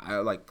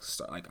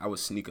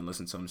was sneak and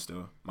listen to him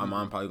still. My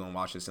mom probably gonna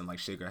watch this and like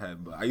shake her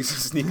head, but I used to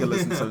sneak and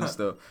listen to him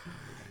still.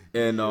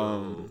 And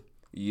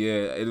yeah,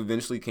 it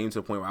eventually came to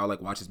a point where I would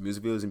like watch his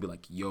music videos and be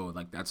like, yo,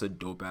 like that's a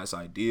dope ass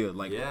idea.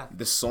 Like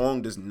the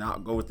song does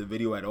not go with the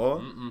video at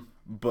all.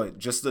 But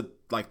just the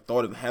like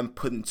thought of him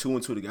putting 2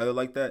 and 2 together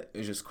like that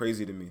is just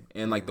crazy to me.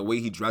 And like the way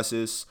he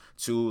dresses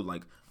too,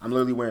 like I'm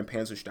literally wearing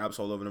pants with straps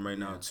all over him right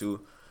now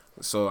too.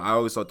 So I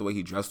always thought the way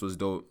he dressed was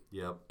dope.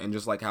 Yep. And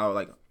just like how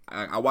like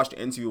I watched an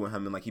interview with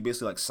him and like he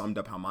basically like summed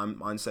up how my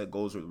mindset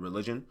goes with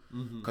religion.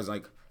 Because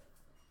like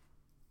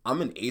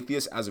I'm an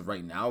atheist as of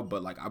right now,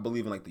 but like I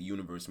believe in like the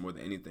universe more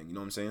than anything. You know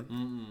what I'm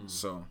saying?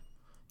 So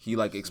he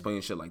like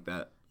explains shit like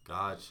that.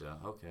 Gotcha.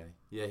 Okay.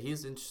 Yeah,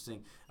 he's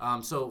interesting.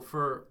 So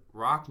for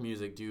rock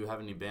music, do you have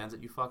any bands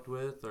that you fucked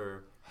with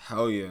or?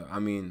 Hell yeah. I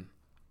mean,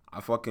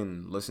 I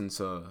fucking listen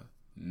to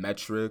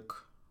Metric,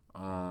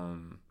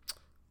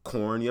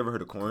 Korn. You ever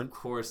heard of Korn? Of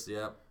course,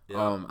 yep.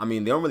 I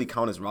mean, they don't really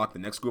count as rock. The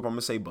next group I'm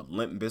gonna say, but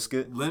Limp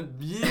Bizkit.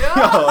 Yeah.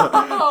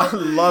 I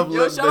love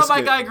Limp Bizkit. Shout out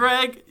my guy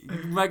Greg.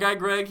 My guy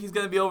Greg. He's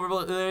gonna be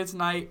over there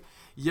tonight.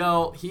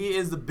 Yo, he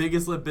is the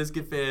biggest Limp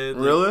Bizkit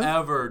fan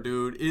ever,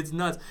 dude. It's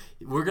nuts.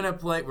 We're gonna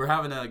play. We're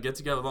having a get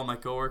together with all my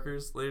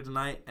coworkers later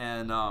tonight,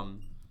 and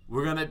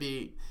we're gonna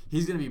be.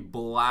 He's gonna be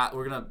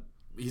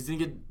He's gonna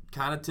get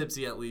kind of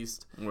tipsy at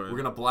least. Word. We're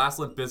gonna blast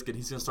Limp Bizkit.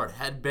 He's gonna start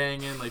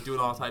headbanging, like doing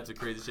all types of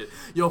crazy shit.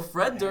 Yo,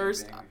 Fred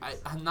Durst.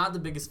 I'm not the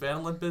biggest fan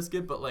of Limp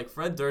Bizkit, but like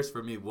Fred Durst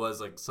for me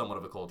was like somewhat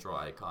of a cultural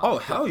icon. Oh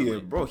hell yeah,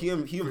 bro. He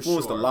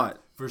influenced a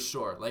lot. For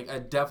sure. Like I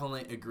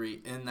definitely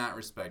agree in that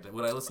respect.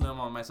 Would I listen to him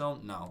on my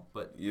own? No,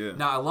 but yeah.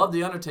 Now I love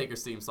the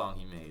Undertaker's theme song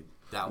he made.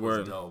 That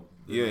was dope.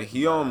 Yeah,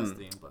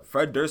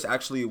 Fred Durst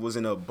actually was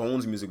in a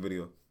Bones music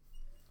video.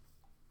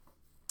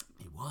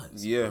 He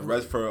was. Yeah,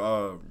 really?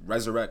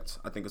 Resurrect,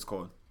 I think it's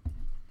called.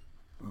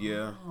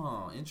 Yeah.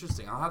 Oh,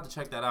 interesting. I'll have to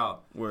check that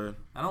out. Word.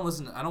 I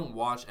don't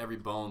watch every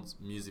Bones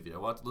music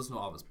video. I listen to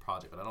all of his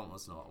project, but I don't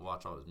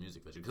watch all of his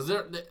music videos because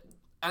they're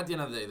at the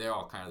end of the day they're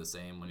all kind of the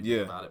same when you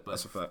think about it. But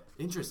that's a fact.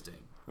 Interesting.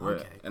 Right.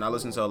 Okay. And I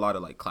listen to a lot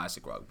of like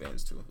classic rock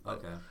bands too. Like,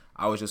 okay.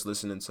 I was just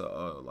listening to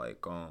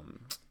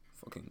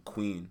fucking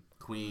Queen.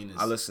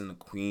 I listen to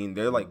Queen.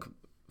 They're like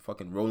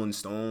fucking Rolling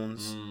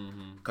Stones.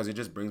 Because it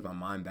just brings my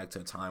mind back to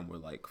a time where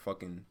like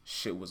fucking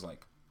shit was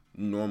like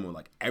normal.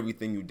 Like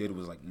everything you did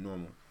was like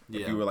normal.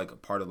 If you were like a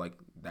part of like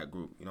that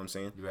group, you know what I'm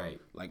saying? Right.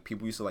 Like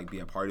people used to like be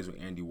at parties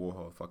with Andy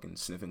Warhol fucking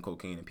sniffing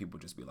cocaine and people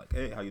just be like,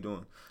 hey, how you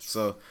doing?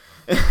 So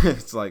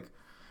it's like,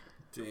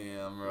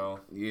 damn, bro.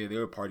 Yeah, they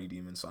were party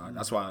demons, so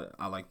that's why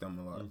I like them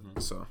a lot.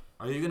 So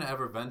are you gonna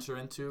ever venture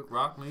into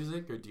rock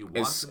music, or do you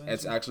want to?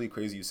 It's actually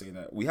crazy you say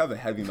that. We have a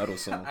heavy metal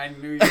song. I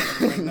knew you were gonna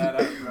bring that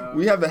up, bro.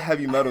 We have a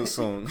heavy metal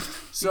song.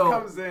 So he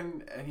comes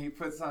in and he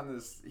puts on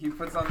this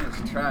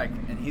track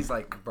and he's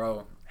like,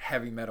 bro,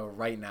 heavy metal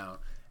right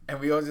now. And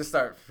we all just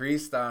start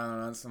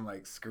freestyling on some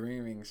like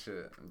screaming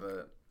shit,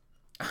 but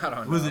I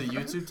don't know. Was it a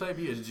YouTube type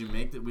beat, or did you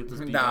make it with this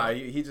beat? Nah,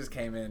 he just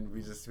came in.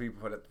 We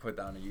put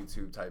down a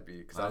YouTube type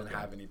beat because I didn't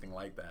have anything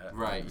like that.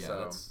 Right.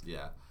 Yeah. So.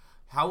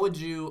 How would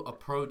you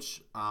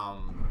approach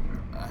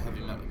heavy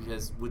metal?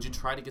 Because would you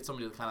try to get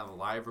somebody to kind of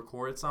live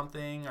record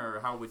something, or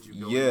how would you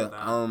go? Yeah.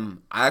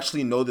 I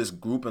actually know this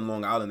group in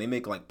Long Island. They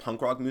make like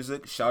punk rock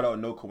music. Shout out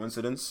No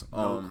Coincidence.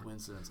 No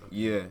Coincidence. Okay.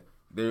 Yeah.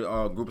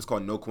 Their group is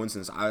called No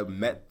Coincidence. I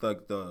met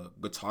the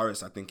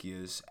guitarist, I think he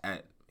used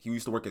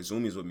to work at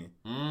Zoomies with me.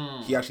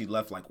 He actually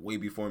left like way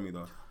before me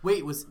though.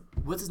 Wait, what's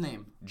his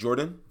name?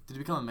 Jordan. Did he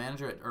become a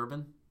manager at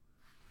Urban?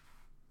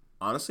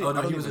 Honestly,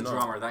 no, he was a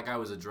drummer. That guy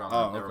was a drummer.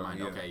 Oh, Never okay, mind.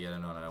 Yeah. Okay, yeah,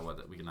 no,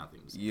 what we cannot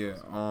think. Yeah,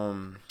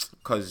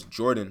 cause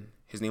Jordan,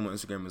 his name on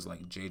Instagram is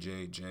like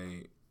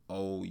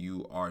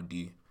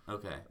JJJOURD.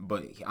 Okay.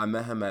 But I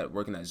met him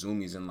working at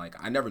Zoomies, and like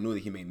I never knew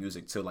that he made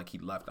music till like he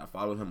left. I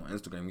followed him on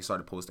Instagram. He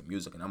started posting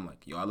music, and I'm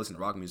like, yo, I listen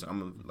to rock music. I'm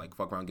gonna like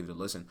fuck around, give it a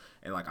listen,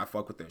 and like I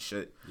fuck with their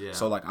shit. Yeah.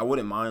 So like I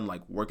wouldn't mind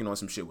like working on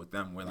some shit with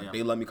them, where like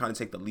they let me kind of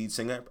take the lead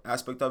singer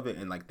aspect of it,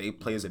 and like they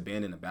play as a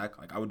band in the back.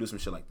 Like I would do some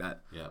shit like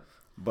that. Yeah.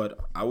 But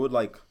I want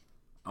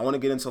to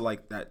get into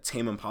like that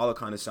Tame Impala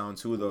kind of sound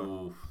too, though.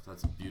 Ooh,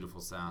 that's a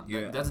beautiful sound.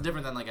 Yeah. That's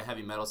different than like a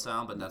heavy metal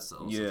sound, but that's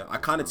also I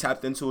kind of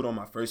tapped into it on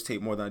my first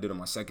tape more than I did on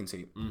my second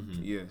tape.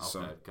 Yeah. Okay,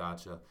 So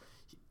gotcha.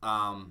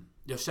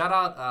 Yo, shout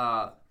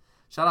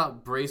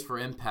out Brace for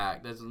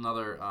Impact. That's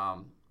another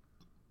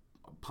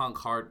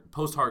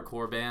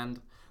post-hardcore band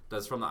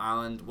that's from the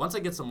island. Once I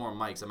get some more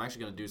mics, I'm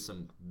actually gonna do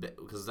some,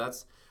 because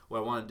that's what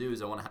I want to do.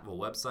 Is I want to have a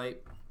website,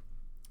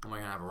 and we're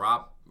gonna have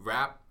a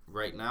rap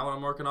right now what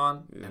I'm working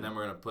on, and then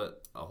we're gonna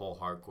put a whole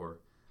hardcore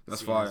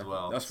scene as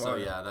well. That's fine. So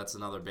yeah, that's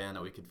another band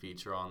that we could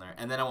feature on there.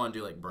 And then I want to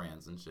do like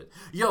brands and shit.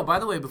 Yo, by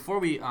the way, before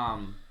we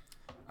before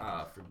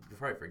I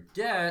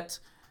forget,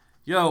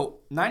 yo,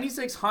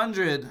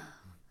 9600.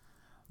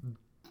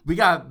 We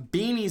got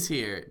beanies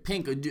here.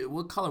 Pink.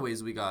 What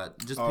colorways we got?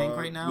 Just pink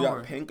right now? We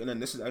got pink, and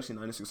then this is actually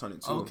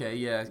 9600 too. Okay,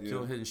 yeah. Go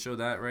ahead and show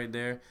that right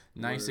there.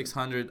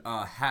 9600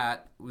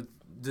 hat with.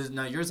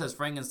 Now yours has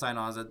Frankenstein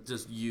on. Is that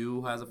just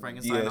you who has a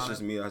Frankenstein on? Yeah, it's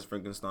just me that has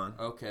Frankenstein.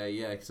 Okay,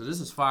 yeah. So this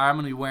is fire. I'm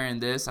gonna be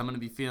wearing this. I'm gonna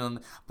be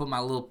put my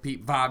little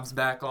Pete vibes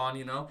back on,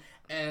 you know.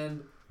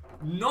 And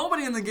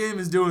nobody in the game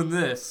is doing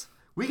this.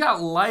 We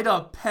got light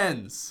up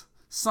pens,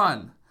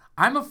 son.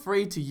 I'm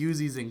afraid to use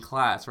these in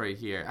class right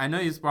here. I know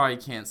you probably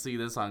can't see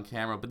this on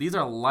camera, but these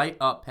are light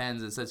up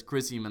pens. It says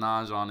Chrissy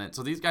Minaj on it.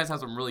 So these guys have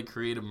some really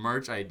creative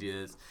merch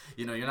ideas.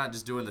 You know, you're not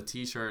just doing the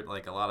t-shirt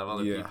like a lot of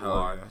other people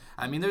are. Yeah.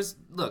 I mean,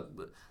 the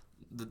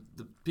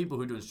people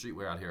who are doing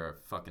streetwear out here are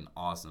fucking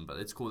awesome, but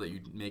it's cool that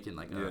you're making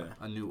like a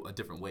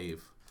different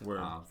wave.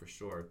 For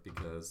sure,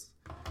 because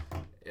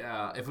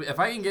if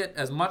I can get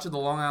as much of the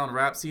Long Island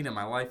rap scene in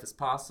my life as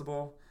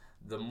possible,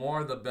 The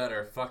more, the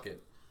better. Fuck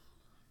it.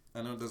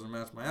 I know it doesn't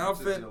match my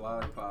outfit. Your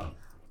lollipop.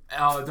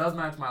 Oh, it does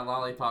match my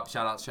lollipop.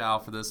 Shout out Chow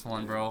for this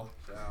one, bro.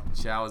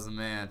 Chow is the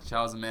man.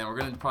 Chow is the man. We're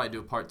going to probably do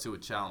a part 2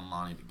 with Chow and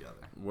Lonnie together.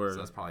 Word. So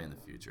that's probably in the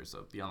future.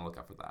 So be on the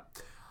lookout for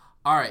that.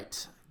 All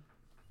right.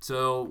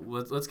 So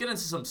let's get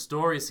into some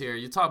stories here.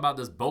 You talk about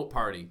this boat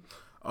party.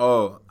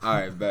 Oh, all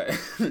right, bet.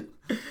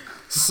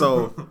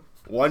 So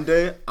one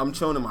day I'm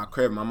chilling in my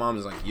crib. My mom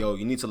is like, "Yo,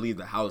 you need to leave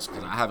the house,"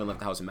 because I haven't left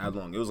the house in mad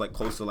long. It was like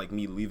close to like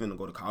me leaving to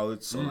go to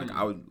college. So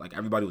like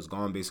everybody was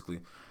gone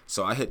basically.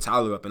 So I hit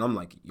Tyler up and I'm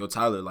like, "Yo,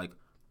 Tyler, like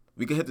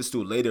we can hit this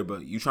dude later,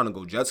 but you trying to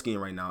go jet skiing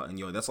right now?" And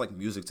yo, that's like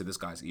music to this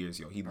guy's ears.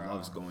 Yo, he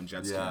loves going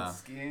jet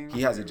skiing.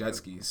 He has a jet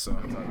ski, so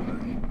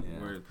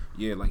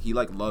like he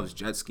like loves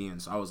jet skiing.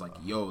 So I was like,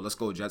 "Yo, let's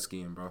go jet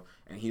skiing, bro."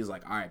 And he's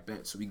like, "All right,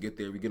 bet." So we get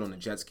there, we get on the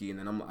jet ski, and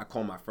then I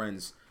call my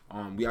friends.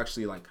 We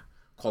actually like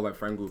call our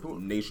friend group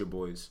Nature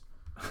Boys.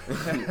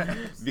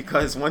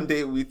 Because one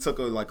day we took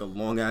a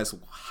long ass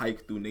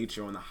hike through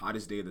nature on the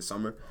hottest day of the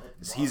summer.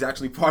 He's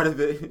actually part of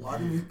it.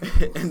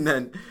 And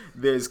then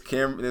there's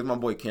my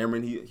boy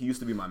Cameron. He used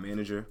to be my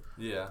manager.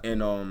 Yeah.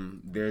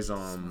 And there's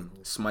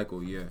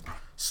Smichael, yeah.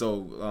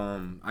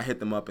 So I hit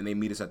them up and they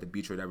meet us at the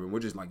beach or whatever. And we're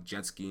just like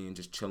jet skiing,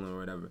 just chilling or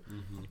whatever.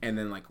 Mm-hmm. And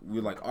then like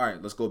we're like, all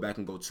right, let's go back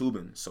and go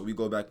tubing. So we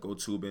go back, go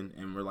tubing,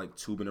 and we're like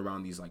tubing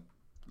around these like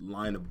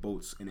line of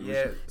boats, and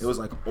it was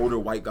like older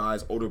white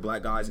guys, older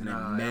black guys, and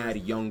then mad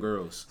young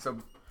girls. So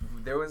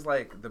there was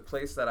like the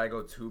place that I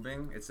go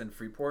tubing. It's in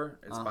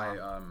Freeport. It's by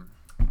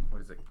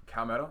what is it,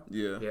 Calmetto?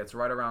 Yeah, it's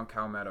right around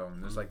Calmetto,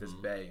 and there's like this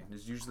bay.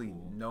 There's usually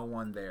no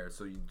one there,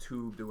 so you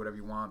tube, do whatever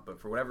you want.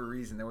 But for whatever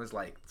reason, there was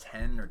like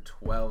 10 or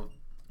 12,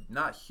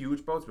 not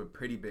huge boats, but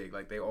pretty big.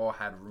 Like they all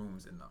had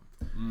rooms in them.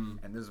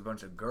 And there's a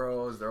bunch of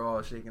girls. They're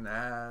all shaking their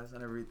ass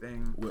and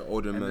everything. We're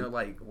older men. And they're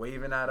like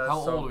waving at us. How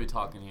old are we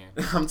talking here?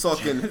 I'm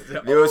talking.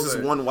 There was this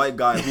one white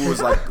guy who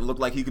was like, looked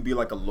like he could be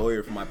like a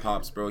lawyer for my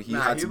pops, bro. He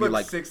had to be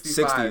like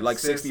 60, like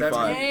 65.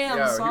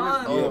 Damn,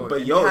 son. Yeah,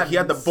 but he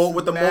had the boat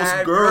with the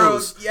most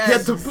girls. Yes. He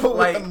had the boat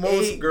like with the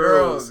most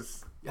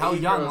girls. How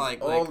young?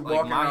 Girls,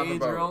 like my age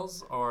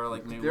girls, or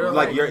like maybe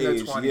like your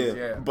age? 20s,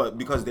 yeah. But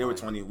because they were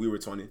 20, we were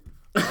 20.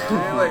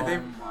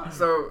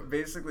 So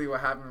basically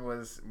what happened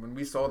was when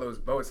we saw those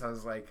boats, I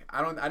was like,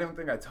 I don't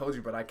think I told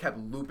you, but I kept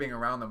looping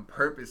around them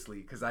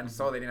purposely because I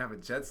saw they didn't have a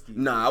jet ski.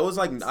 Nah, I was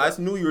like, I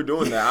knew you were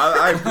doing that.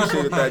 I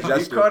appreciated that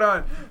gesture. We caught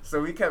on.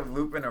 So we kept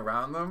looping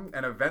around them,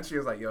 and eventually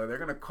I was like, yo, they're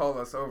gonna call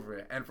us over.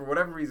 And for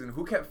whatever reason,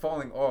 who kept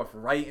falling off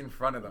right in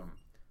front of them?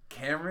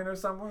 Cameron or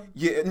someone?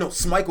 Yeah, no,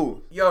 Smichael.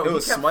 Yo,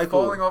 he kept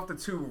falling off the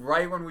tube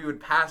right when we would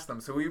pass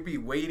them, so we'd be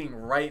waiting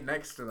right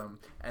next to them.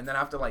 And then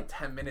after like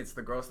 10 minutes,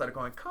 the girls started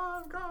going,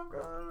 come.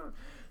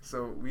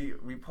 So we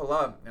pull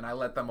up, and I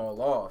let them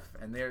all off,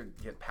 and they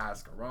get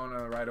past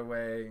Corona right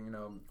away, you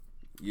know.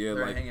 Yeah,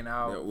 they're like hanging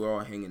out. We're all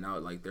hanging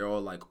out. Like they're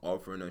all like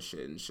offering us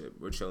shit and shit.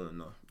 We're chilling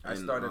though. I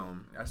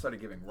started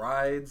giving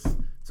rides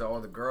to all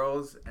the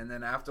girls, and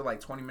then after like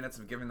 20 minutes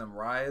of giving them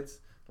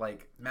rides,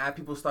 like mad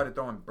people started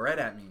throwing bread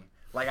at me.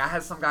 Like I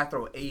had some guy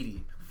throw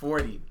 80,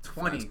 40,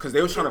 20. Because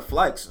they were trying to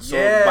flex. So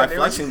by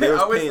flexing, they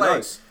was paying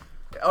like, us.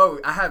 Oh,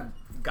 I had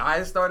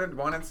guys started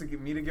wanting to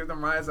me to give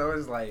them rides. I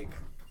was like,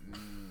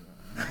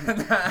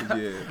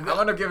 I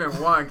wound up giving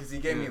one because he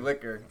gave me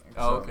liquor.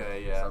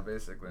 Okay, yeah. So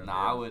basically,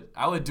 I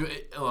would do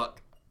it.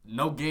 Look,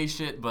 no gay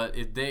shit, but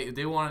if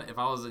they wanted, if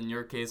I was in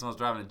your case, and I was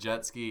driving a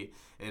jet ski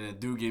and a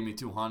dude gave me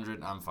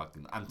 200,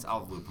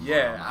 I'll loop him.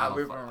 Yeah, I'll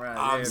loop him around.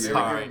 I'm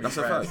sorry, that's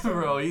a fact,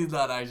 bro. He's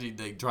not actually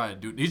like trying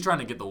to do. He's trying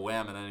to get the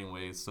whammon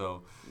anyway.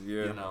 So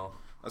you know,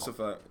 that's a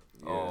fact.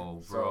 Yeah.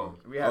 Oh, bro,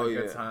 so we had a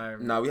good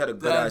time. Nah, we had a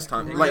good ass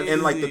time. Like,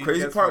 and like the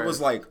crazy part was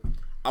like,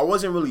 I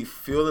wasn't really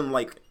feeling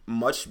like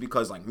much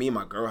because like me and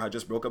my girl had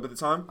just broke up at the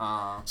time.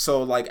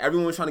 So like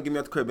everyone was trying to get me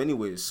at the crib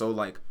anyways. So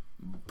like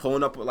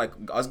pulling up, like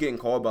us getting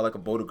called by like a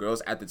boat of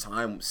girls at the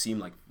time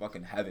seemed like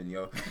fucking heaven,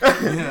 yo.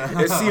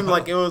 It seemed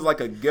like it was like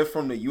a gift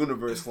from the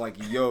universe. Like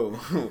yo,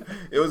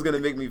 it was gonna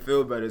make me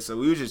feel better. So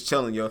we was just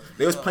chilling, yo.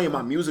 They was playing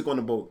my music on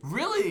the boat.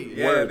 Really?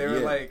 Yeah, they were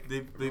like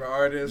they were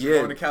artists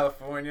going to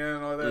California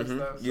and all that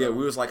stuff. So. Yeah,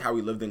 we was like how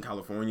we lived in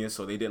California,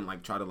 so they didn't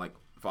like try to like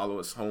follow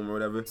us home or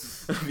whatever.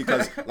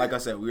 Because like I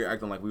said, we were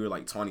acting like we were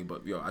like 20,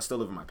 but yo, I still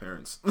live with my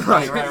parents.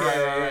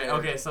 Right.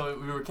 Okay, so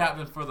we were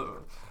capping for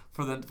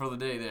the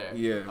day there.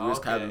 Yeah, we was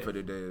capping for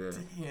the day there.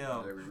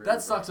 Damn,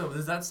 that sucks. Though.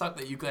 Does that suck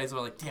that you guys were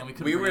like, damn, we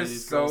couldn't? We were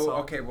so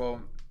okay.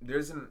 Well,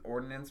 there's an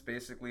ordinance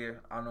basically.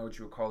 I don't know what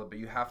you would call it, but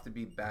you have to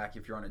be back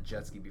if you're on a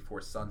jet ski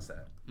before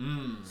sunset.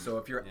 So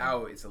if you're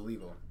out, it's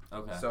illegal.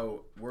 Okay.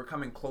 So we're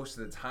coming close to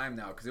the time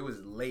now because it was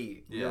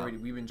late. Yeah.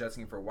 We've been jet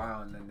skiing for a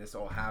while, and then this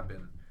all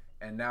happened.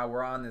 And now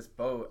we're on this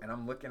boat, and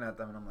I'm looking at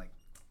them, and I'm like,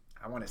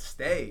 I want to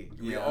stay.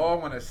 We all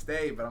want to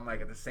stay, but I'm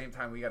like, at the same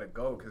time, we got to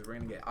go because we're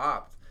going to get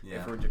opped.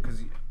 Yeah.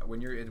 Because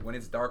when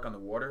it's dark on the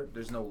water,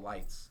 there's no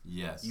lights.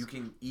 Yes. You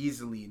can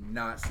easily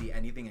not see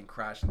anything and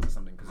crash into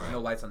something because there's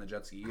no lights on the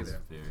jet ski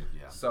either.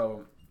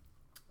 So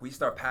we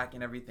start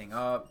packing everything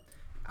up.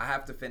 I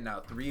have to fit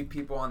now 3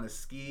 people on the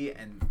ski,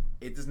 and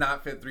it does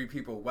not fit 3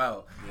 people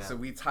well. Yeah. So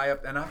we tie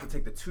up, and I have to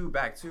take the tube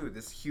back too,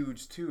 this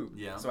huge tube.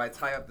 Yeah. So I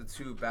tie up the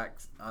tube back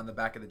on the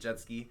back of the jet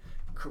ski.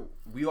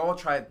 We all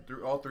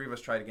 3 of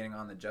us tried getting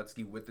on the jet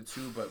ski with the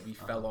tube, but we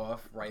fell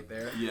off right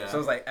there. Yeah. So I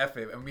was like, F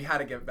it, and we had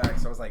to get back.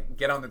 So I was like,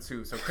 get on the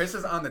tube. So Chris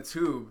is on the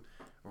tube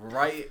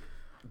right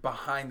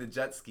behind the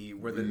jet ski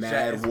where the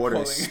jet is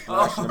water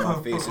splashing in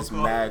my face. It's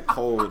mad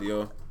cold,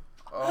 yo.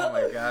 Oh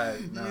my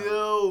god. No.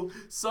 Yo,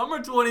 summer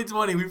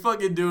 2020, we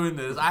fucking doing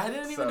this. I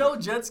didn't even know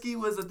jet ski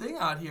was a thing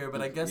out here,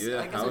 but I guess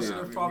I should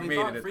have probably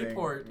thought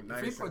Freeport.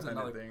 Freeport's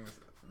another thing.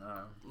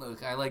 No.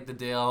 Look, I like the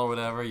Dale or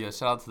whatever. Yeah,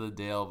 shout out to the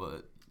Dale,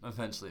 but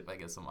eventually if I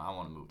get some, I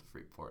want to move to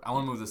Freeport. I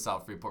want to move to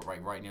South Freeport,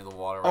 right near the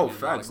water. Right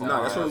facts.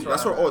 No,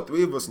 that's where all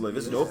 3 of us live.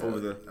 It's dope over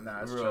there.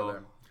 Nah, it's chill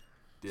there.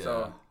 Yeah.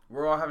 So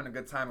we're all having a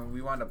good time, and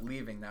we wound up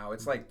leaving now.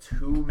 It's like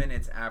 2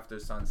 minutes after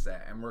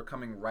sunset, and we're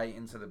coming right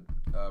into the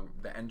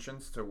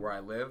entrance to where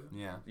I live.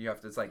 Yeah.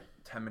 It's like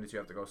 10 minutes. You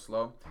have to go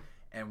slow,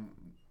 and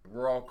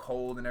we're all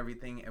cold and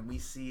everything, and we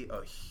see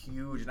a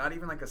huge, not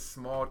even like a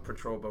small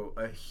patrol boat,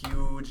 a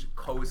huge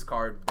Coast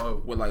Guard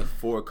boat with like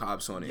 4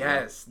 cops on it.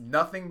 Yes, yeah.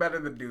 Nothing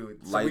better to do.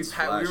 So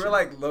we were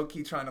like low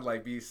key trying to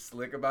like be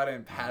slick about it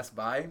and pass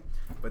by,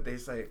 but they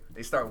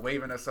start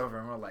waving us over,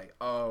 and we're like,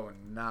 oh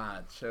nah,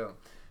 chill.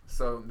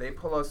 So they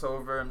pull us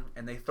over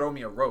and they throw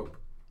me a rope.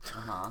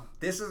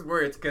 This is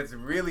where it gets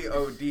really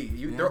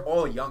OD. They're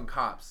all young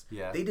cops.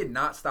 Yeah. They did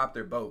not stop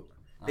their boat.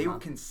 They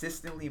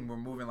consistently were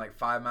moving like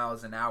 5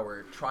 miles an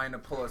hour trying to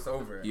pull us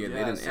over. Yeah,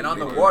 they didn't. And on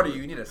the water,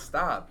 you need to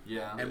stop.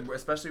 Yeah. And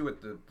especially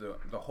with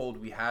the hold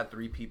we had,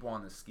 3 people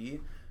on the ski,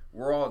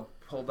 we're all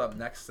pulled up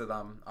next to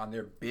them on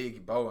their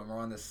big boat, and we're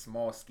on this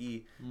small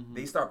ski. Mm-hmm.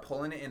 They start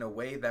pulling it in a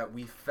way that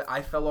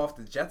I fell off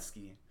the jet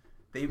ski.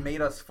 They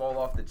made us fall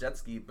off the jet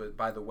ski, but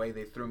by the way,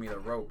 they threw me the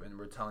rope and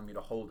were telling me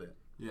to hold it.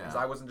 Yeah. Because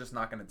I wasn't just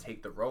not going to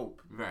take the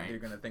rope. Right. They're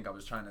going to think I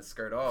was trying to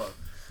skirt off.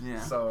 Yeah.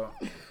 So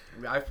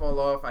I fall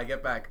off. I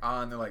get back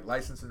on. They're like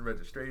license and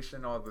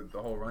registration, all the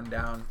whole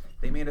rundown.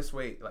 They made us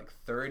wait like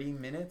 30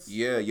 minutes.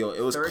 Yeah, yo,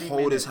 it was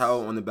cold as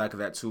hell on the back of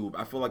that tube.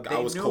 I feel like I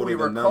was colder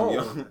than them,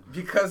 yo.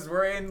 Because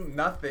we're in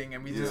nothing,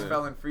 and we just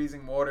fell in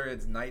freezing water.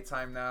 It's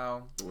nighttime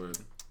now. Word.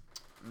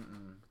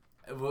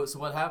 So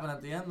what happened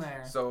at the end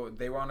there? So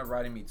they wound up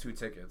writing me 2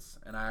 tickets,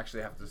 and I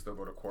actually have to still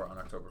go to court on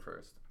October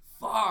 1st.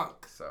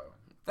 Fuck. So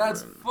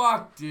that's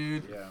fucked,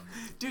 dude. Yeah.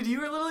 Dude,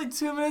 you were literally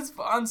 2 minutes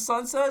on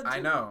Sunset. I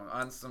know,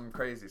 on some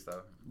crazy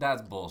stuff.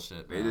 That's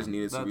bullshit. Man. They just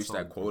needed to reach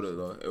that quota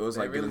though. It was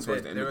like getting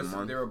towards the end of the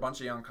month. There were a bunch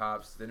of young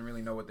cops. They didn't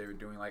really know what they were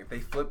doing. Like they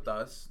flipped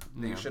us.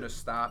 They should have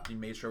stopped and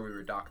made sure we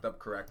were docked up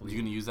correctly. You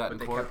gonna use that in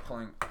court? But they kept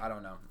pulling. I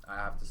don't know. I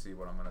have to see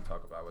what I'm gonna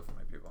talk about with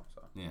my people.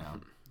 So yeah.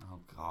 Oh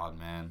God,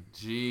 man.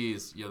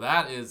 Jeez, yo,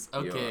 that is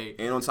okay.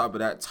 Yo, and on top of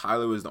that,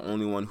 Tyler was the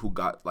only one who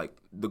got like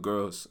the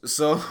girls.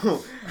 So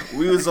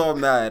we was all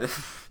mad.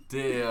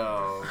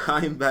 Damn.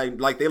 I'm back.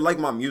 Like they like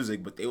my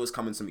music, but they was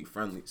coming to me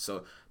friendly.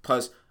 So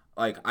plus,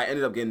 like I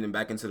ended up getting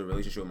back into the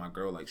relationship with my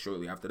girl like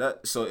shortly after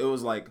that. So it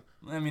was like.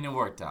 I mean, it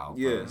worked out.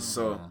 Yeah.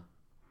 So. Yeah.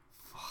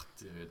 Fuck,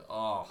 dude.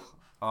 Oh.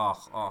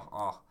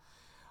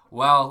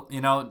 Well,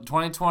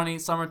 2020,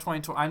 summer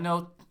 2020. I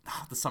know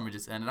the summer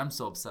just ended. I'm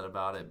so upset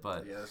about it,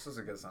 but yeah, this was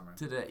a good summer.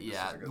 Today,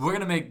 we're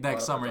gonna make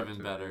next summer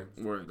even better.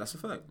 That's a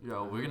fact.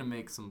 We're gonna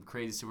make some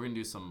crazy shit. We're gonna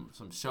do some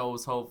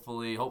shows.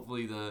 Hopefully,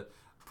 the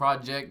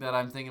project that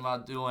I'm thinking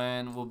about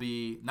doing will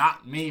be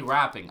not me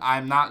rapping.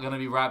 I'm not gonna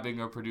be rapping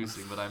or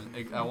producing, but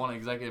I want to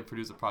executive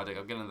produce a project.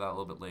 I'll get into that a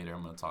little bit later.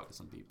 I'm gonna talk to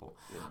some people.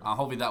 Yeah.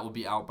 Hopefully that will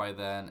be out by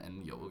then,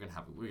 and we're gonna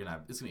have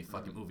it's gonna be a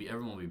fucking movie.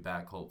 Everyone will be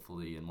back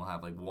hopefully, and we'll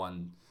have like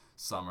one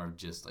summer of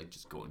just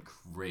going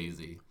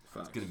crazy.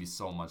 Facts. It's gonna be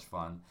so much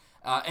fun.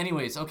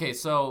 Anyways, okay,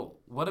 so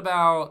what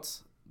about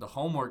the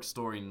homework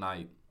story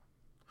night?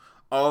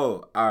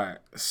 Oh, all right.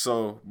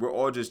 So we're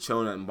all just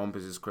chilling at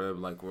Bumpus' crib.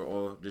 Like we're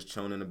all just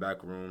chilling in the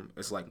back room.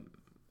 It's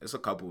a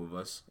couple of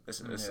us.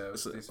 It's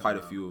quite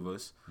a few of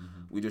us.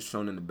 Mm-hmm. We just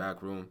chilling in the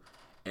back room,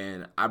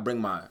 and I bring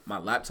my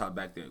laptop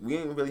back there. We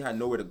ain't really had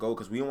nowhere to go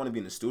because we didn't want to be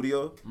in the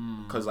studio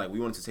because like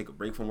we wanted to take a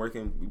break from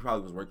working. We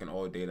probably was working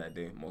all day that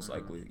day, most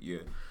likely. Yeah.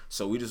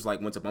 So we just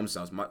went to Bumpus'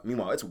 house.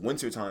 Meanwhile, it's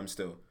winter time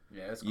still.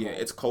 Yeah, it's cold. Yeah,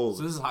 it's cold.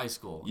 So this is high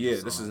school. Yeah,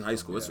 this is in high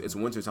school. It's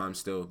winter time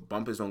still.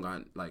 Bumpus don't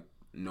got like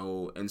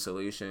no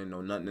insulation,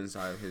 no nothing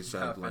inside his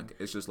shed. Like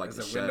it's just like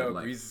the shed. Window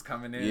like breeze is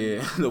coming in.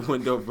 Yeah, the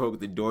window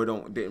broke. The door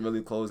didn't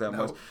really close that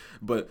much.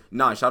 But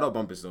shout out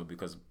Bumpus though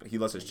because he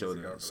lets us chill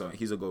there. So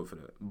he's a go for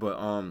that. But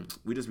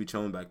we just be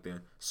chilling back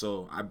there.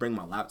 So I bring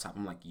my laptop.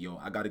 I'm like, yo,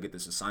 I got to get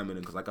this assignment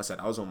in because like I said,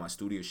 I was on my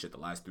studio shit the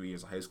last 3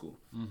 years of high school.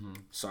 Mm-hmm.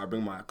 So I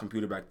bring my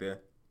computer back there,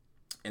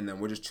 and then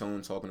we're just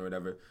chilling, talking or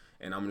whatever.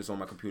 And I'm just on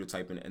my computer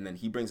typing, and then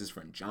he brings his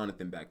friend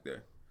Jonathan back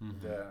there.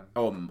 Mm-hmm. Yeah.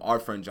 Oh, our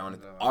friend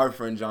Jonathan.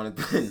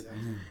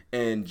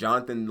 And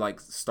Jonathan like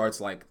starts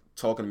like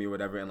talking to me or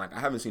whatever, and like I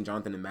haven't seen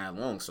Jonathan in mad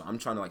long, so I'm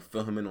trying to like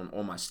fill him in on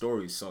all my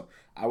stories. So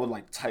I would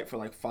like type for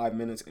like 5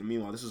 minutes, and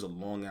meanwhile this was a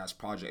long ass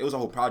project. It was a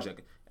whole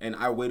project, And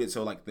I waited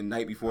till like the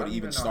night before to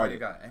even start it.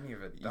 Got any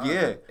of it done.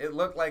 Yeah. It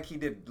looked like he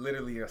did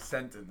literally a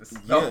sentence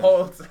the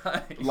whole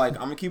time. Like,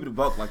 I'm gonna keep it a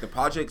buck. Like, the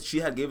project,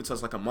 she had gave it to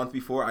us like a month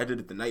before. I did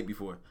it the night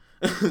before.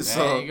 So,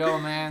 there you go,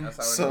 man.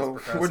 That's how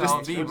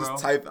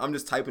I'm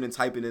just typing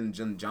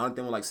and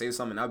Jonathan will like say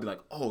something and I'll be like,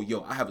 oh,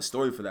 yo, I have a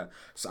story for that.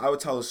 So I would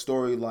tell a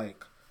story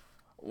like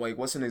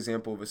what's an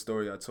example of a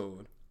story I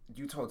told?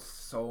 You told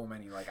so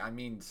many,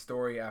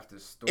 story after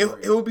story.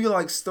 It would be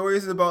like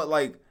stories about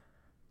like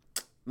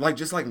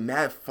just like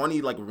mad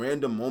funny like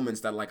random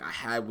moments that like I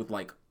had with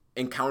like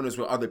encounters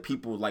with other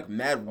people, like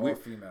mad weird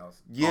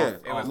females. Yeah,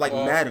 like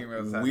mad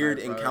weird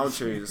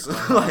encounters.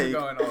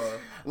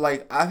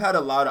 Like I've had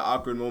a lot of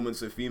awkward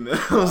moments with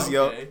females,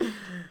 yo.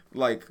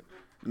 Like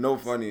no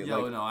funny. Yo,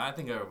 like, no, I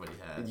think everybody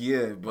has.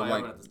 Yeah, but like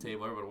everyone at this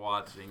table, everybody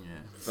watching, yeah.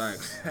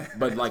 Thanks.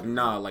 But like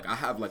nah, like I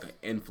have like an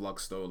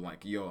influx though.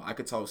 Like yo, I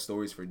could tell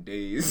stories for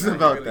days about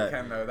about really that.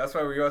 Can, though. That's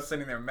why we're all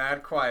sitting there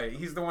mad quiet.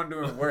 He's the one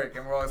doing work,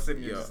 and we're all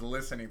sitting here just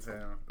listening to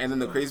him. And then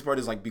the crazy part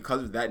is like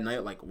because of that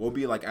night, like we'll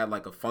be like at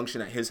like a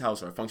function at his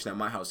house or a function at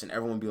my house, and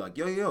everyone will be like,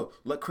 yo,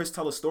 let Chris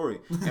tell a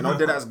story, and all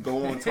deadass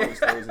go on telling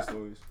stories and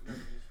stories.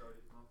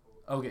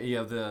 Okay,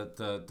 yeah,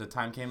 the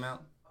time came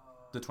out,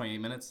 the 28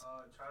 minutes.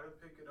 Try to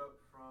pick it up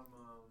from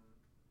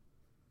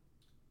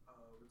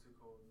what's it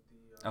called?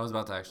 I was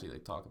about to actually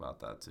like talk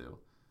about that too.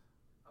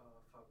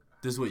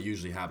 This is what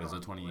usually happens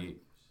at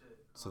 28,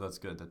 so that's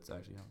good. That's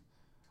actually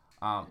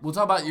we'll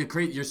talk about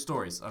your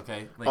stories,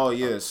 okay? Like, oh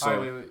yeah,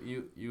 so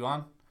wait, you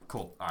on?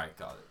 Cool. All right,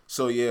 got it.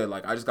 So yeah,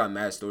 like I just got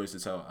mad stories to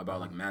tell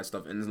about like mad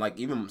stuff, and like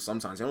even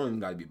sometimes it don't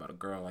even gotta be about a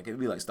girl. Like it'd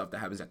be like stuff that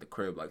happens at the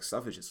crib. Like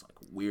stuff is just like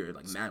weird,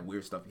 like mad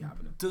weird stuff be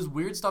happening. Does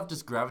weird stuff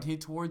just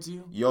gravitate towards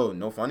you? Yo,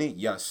 no funny?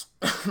 Yes.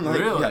 Like,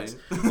 really? Yes.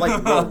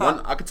 Like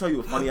bro, I could tell you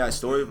a funny ass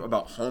story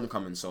about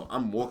homecoming. So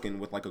I'm walking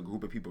with like a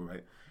group of people,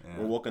 right? Yeah.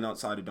 We're walking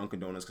outside of Dunkin'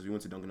 Donuts because we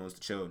went to Dunkin' Donuts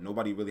to chill.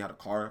 Nobody really had a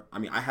car. I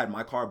mean, I had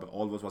my car, but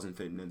all of us wasn't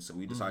fitting in, so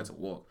we decided to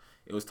walk.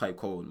 It was type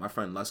cold. My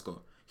friend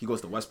Lesko, he goes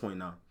to West Point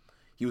now.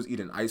 He was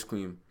eating ice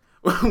cream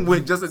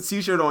with just a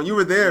t-shirt on. You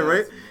were there,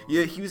 right?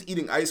 Yeah, he was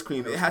eating ice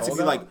cream. It had to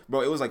be like,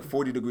 bro, it was like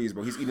 40 degrees,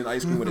 bro. He's eating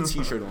ice cream with a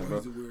t-shirt on,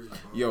 bro.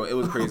 Yo, it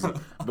was crazy.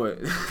 But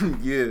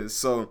yeah,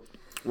 so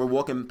we're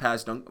walking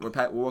past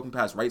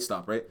Right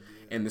Stop, right?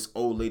 And this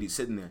old lady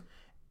sitting there.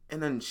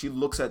 And then she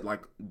looks at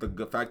like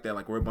the fact that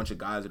like we're a bunch of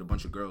guys and a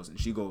bunch of girls, and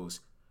she goes,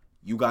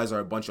 "You guys are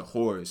a bunch of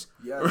whores,"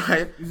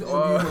 right?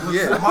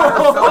 Yeah.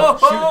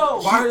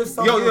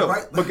 Yo,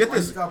 but get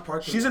this,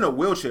 she's in a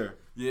wheelchair.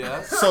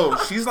 Yeah. So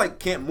she's like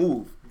can't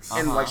move,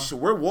 and like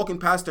we're walking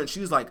past her, and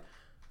she's like,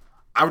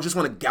 "I would just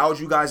want to gouge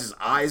you guys'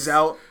 eyes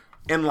out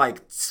and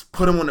like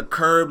put them on the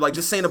curb," like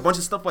just saying a bunch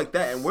of stuff like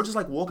that, and we're just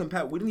like walking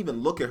past. We didn't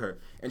even look at her,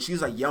 and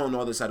she's like yelling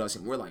all this at us,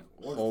 and we're like,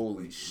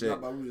 "Holy shit!"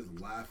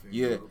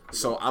 Yeah.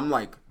 So I'm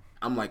like,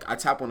 I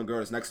tap on the girl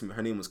that's next to me.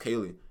 Her name was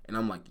Kaylee, and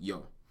I'm like,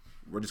 "Yo,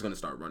 we're just gonna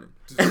start running,"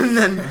 and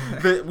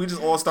then we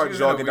just all start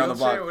jogging down the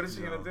block. What is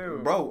she gonna do,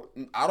 bro?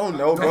 I don't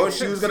know, bro.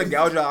 She was gonna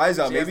gouge her eyes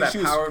out. Maybe she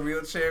was power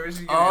wheelchair. Is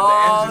she yeah.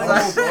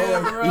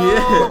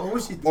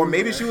 Or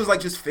maybe she was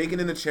like just faking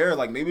in the chair.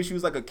 Like maybe she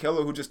was like a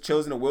killer who just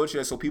chills in a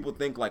wheelchair, so people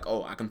think like,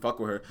 oh, I can fuck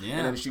with her,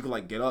 and then she could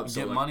like get up,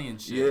 get money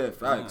and shit. Yeah,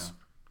 facts. Yeah.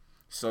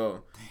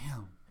 So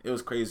damn, it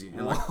was crazy,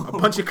 and like a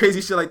bunch of crazy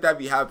shit like that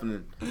be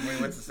happening. When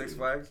we went to Six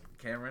Flags,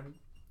 Cameron,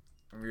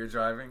 when we were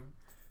driving.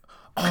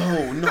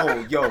 Oh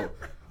no, yo.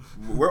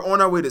 We're on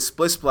our way to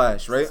Split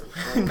Splash, right?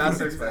 Not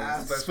Six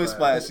Flags. Split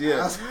Splash,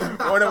 yeah.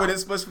 We're on our way to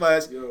Split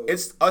Splash.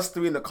 It's us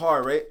three in the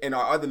car, right? And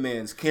our other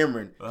man's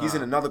Cameron. He's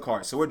in another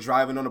car. So we're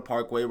driving on the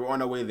parkway. We're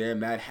on our way there,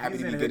 mad happy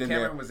to be getting there.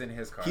 Cameron was in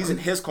his car. He's in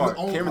his car.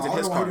 Cameron's in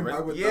his car,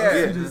 right?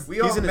 Yeah. We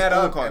all met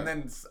up, and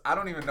then I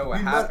don't even know what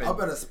happened. We met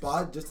up at a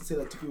spot just to say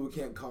that two people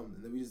can't come,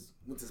 and then we just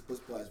went to Split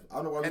Splash. I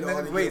don't know why we and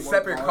then wait,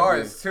 separate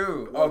cars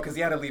too. Oh, because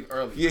he had to leave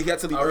early. Yeah, he had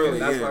to leave early.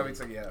 That's why we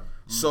took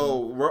So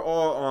we're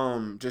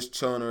all just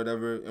chilling or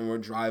whatever, and we're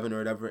driving or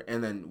whatever,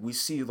 and then we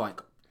see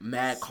like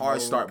mad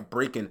cars start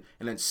breaking,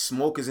 and then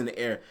smoke is in the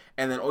air,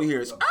 and then all you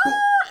hear is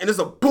and there's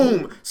a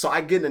boom. So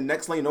I get in the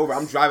next lane over.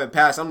 I'm driving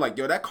past. I'm like,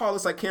 yo, that car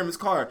looks like Cameron's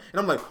car, and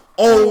I'm like,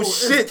 oh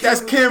shit,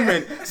 that's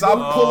Cameron. So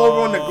I pull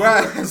over on the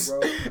grass,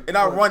 and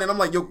I run, and I'm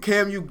like, yo,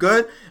 Cam, you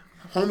good?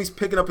 Homie's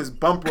picking up his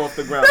bumper off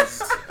the ground,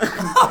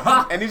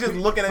 and he's just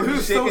looking at me,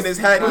 shaking his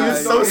head. He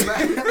was so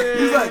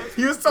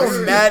he was so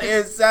mad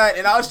inside,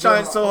 and I was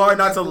trying so hard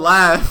not to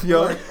laugh,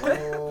 yo.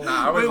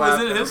 Nah, wait,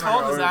 was it his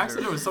fault, this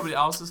accident, or was somebody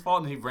else's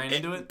fault, and he ran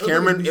into it?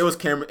 It was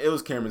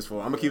Cameron's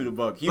fault. I'm gonna keep it a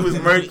buck.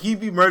 He'd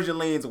be merging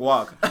lanes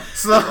walk.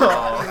 So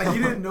like he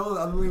didn't know the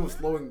other lane was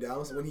slowing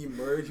down. So when he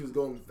merged, he was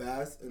going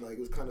fast, and like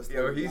it was kind of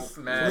slow. Yo, he's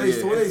mad.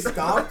 So when they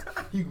stopped,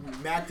 he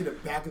macked to the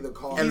back of the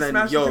car. And then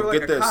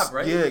get this, cop,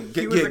 right?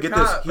 get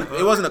this.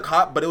 It wasn't a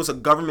cop, but it was a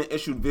government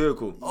issued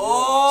vehicle.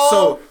 Oh,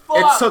 so fuck.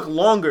 It took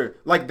longer.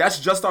 Like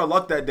that's just our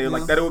luck that day.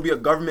 Like that it would be a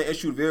government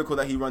issued vehicle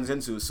that he runs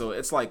into. So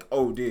it's like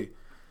OD.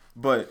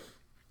 But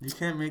you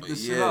can't make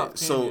this shit up.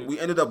 So we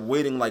ended up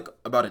waiting like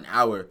about an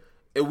hour.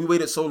 And we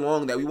waited so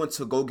long that we went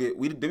to go get.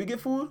 Did we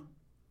get food?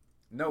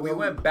 No, we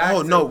went back.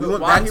 Oh no, we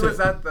went while back he to. was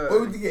at the. Where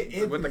would you get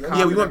Anthony? With the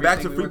Yeah, we went back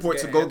to everything, Freeport we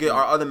to went go get Anthony.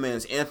 our other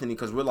man's Anthony,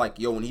 because we're like,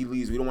 yo, when he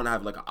leaves, we don't want to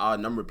have like an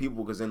odd number of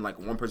people, because then like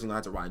one person gonna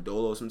have to ride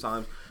Dolo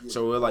sometimes. Yeah,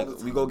 So we're like, all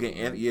the we go time. get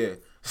Anthony. Yeah,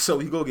 so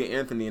we go get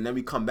Anthony, and then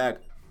we come back,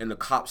 and the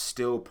cops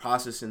still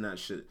processing that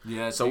shit.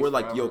 Yeah, it So takes we're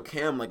like, yo, forever.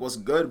 Cam, like, what's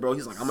good, bro?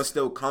 He's like, I'ma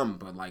still come,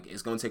 but like,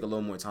 it's gonna take a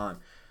little more time.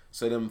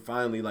 So then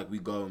finally, like, we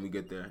go and we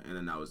get there, and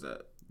then that was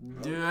that.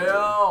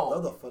 Yo.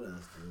 That was a fun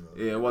ass day,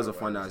 though. Yeah, it was a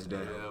fun ass day.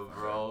 Yeah,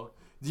 bro.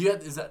 Do you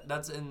have, is that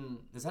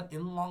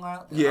in Long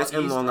Island? Yeah, it's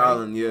in Long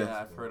Island, yeah.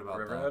 Yeah, I've heard about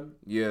Riverhead?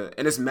 Yeah,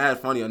 and it's mad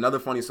funny. Another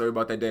funny story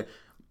about that day.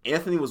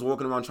 Anthony was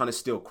walking around trying to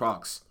steal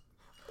Crocs.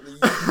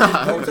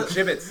 Oh, the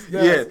gibbets.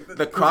 Yeah,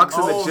 the Crocs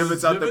and Oh, the the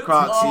gibbets out the gibbets?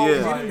 Crocs. Oh, He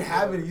Yeah, didn't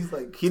have it. He's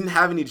like, he didn't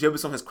have any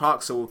gibbets on his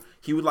Crocs, so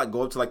he would like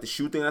go up to like the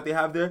shoe thing that they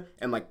have there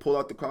and like pull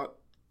out the Croc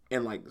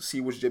and like see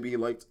which gibby he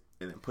liked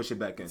and then push it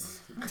back in.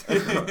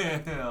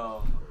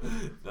 that.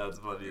 That's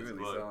funny You're as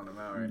really fuck. selling them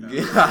out right now.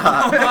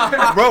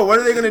 Yeah, bro, what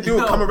are they gonna do?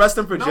 No, Come arrest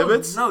him for no,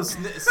 gibbets?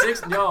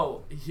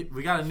 No,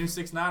 we got a new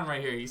 6ix9ine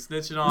right here. He's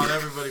snitching on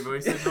everybody, bro.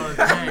 He's snitching on his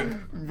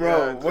gang. Bro,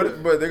 Yeah,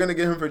 what? Bro, they're gonna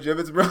get him for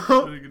gibbets, bro.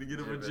 We're gonna get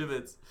him for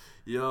gibbets.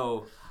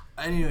 Yo.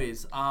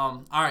 Anyways,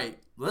 all right.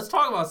 Let's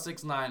talk about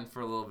 6ix9ine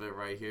for a little bit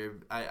right here.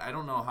 I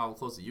don't know how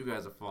closely you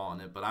guys are following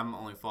it, but I'm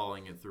only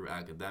following it through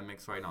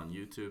academics right on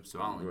YouTube, so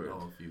I only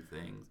know a few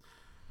things.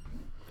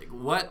 Like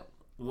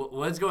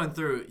what's going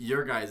through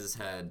your guys'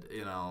 head?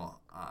 You know,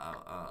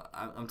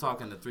 I'm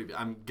talking to three.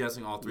 I'm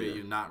guessing all three of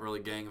you not really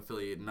gang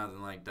affiliated,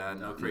 nothing like that,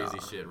 no crazy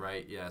shit,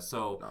 right? Yeah.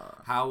 So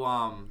how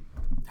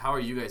are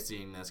you guys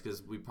seeing this?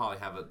 Because we probably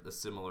have a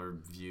similar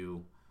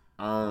view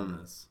on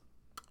this.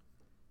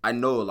 I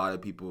know a lot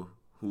of people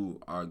who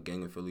are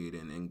gang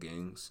affiliated and in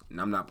gangs, and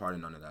I'm not part of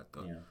none of that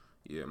though.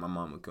 Yeah, my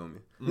mom would kill me.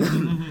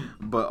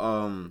 But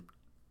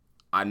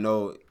I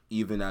know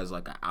even as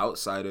like an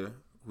outsider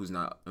who's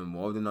not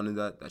involved in none of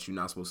that, that you're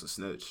not supposed to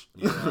snitch.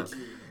 Yeah.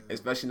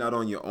 Especially not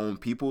on your own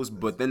peoples.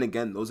 But then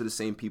again, those are the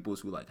same peoples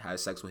who like had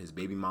sex with his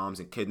baby moms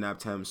and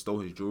kidnapped him, stole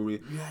his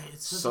jewelry. Yeah,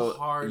 it's such So, a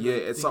hard yeah,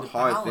 it's thing a to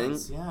hard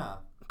balance. thing. Yeah.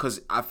 Because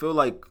I feel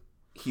like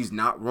he's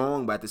not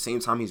wrong, but at the same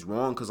time he's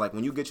wrong. Because like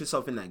when you get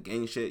yourself in that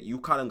gang shit, you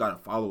kind of got to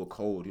follow a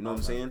code. You know what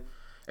I'm saying?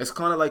 It's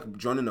kind of like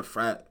joining a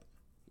frat.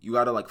 You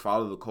got to like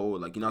follow the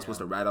code. Like you're not supposed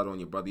to rat out on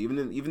your brother.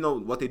 Even though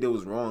what they did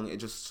was wrong, it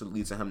just should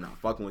lead to him not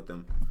fucking with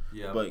them.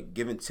 Yeah. But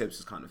giving tips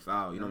is kind of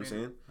foul. You know what I'm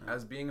saying?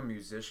 As being a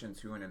musician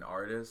too and an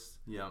artist,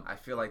 Yeah. I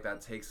feel like that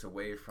takes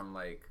away from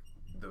like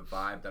the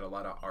vibe that a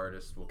lot of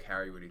artists will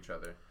carry with each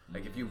other.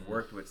 Like if you've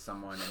worked with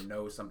someone and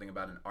know something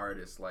about an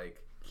artist,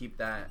 like keep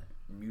that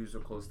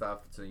musical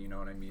stuff to, you know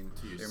what I mean?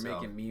 They're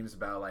yourself. making memes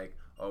about like,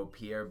 oh,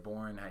 Pierre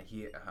Bourne,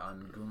 he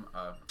on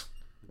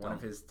one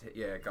of his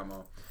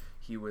Gummo,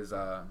 he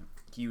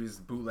was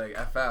bootleg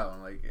FL,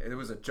 and like it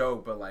was a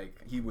joke, but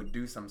like he would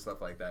do some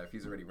stuff like that if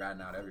he's already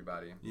ratting out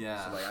everybody.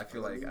 Yeah. So like I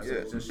feel like as Yeah,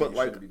 a musician, but you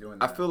like shouldn't be doing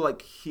I that. feel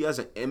like he has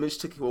an image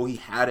to. Well, he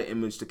had an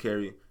image to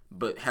carry,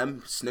 but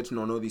him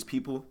snitching on all these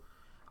people,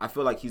 I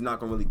feel like he's not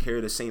gonna really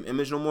carry the same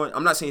image no more.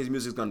 I'm not saying his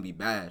music's gonna be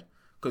bad,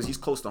 because he's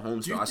close to home Do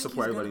you still. I think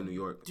support he's everybody gonna- in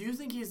New York. Do you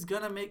think he's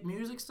gonna make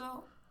music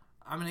still?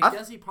 I mean, I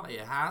guess he probably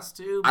has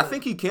to. I But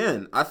think he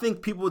can. I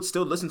think people would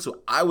still listen to it.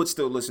 I would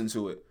still listen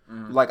to it.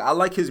 Mm-hmm. Like I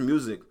like his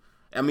music.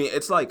 I mean,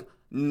 it's like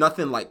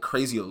nothing like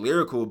crazy or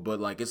lyrical, but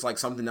like it's like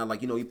something that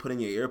like, you know, you put in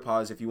your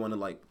earpods if you want to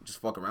like just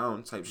fuck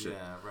around type shit.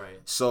 Yeah, right.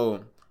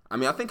 So, I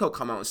mean, I think he'll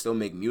come out and still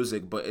make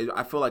music, but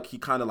I feel like he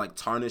kind of like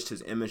tarnished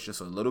his image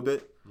just a little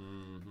bit.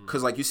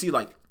 Cause like you see,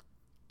 like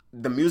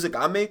the music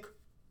I make,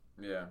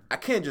 Yeah. I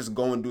can't just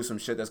go and do some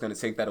shit that's gonna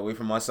take that away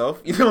from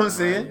myself. You know what I'm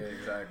saying? Yeah,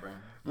 exactly.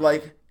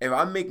 Like if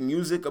I make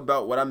music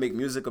about what I make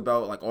music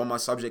about, like all my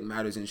subject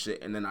matters and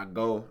shit, and then I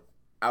go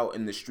out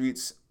in the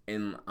streets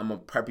and I'm a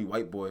preppy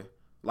white boy,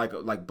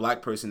 like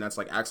black person that's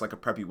like acts like a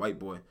preppy white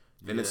boy,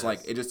 then it's like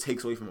it just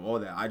takes away from all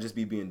that. I just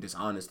be being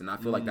dishonest, and I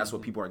feel like that's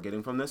what people are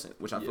getting from this,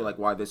 which I feel like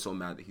why they're so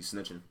mad that he's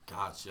snitching.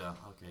 Gotcha.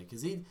 Okay,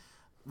 because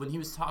when he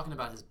was talking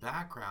about his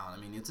background, I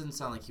mean, it didn't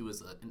sound like he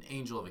was an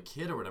angel of a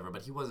kid or whatever,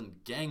 but he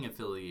wasn't gang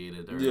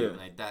affiliated or anything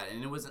like that.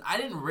 And I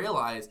didn't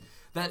realize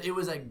that it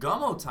was at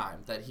Gummo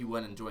time that he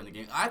went and joined the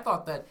gang. I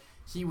thought that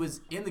he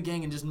was in the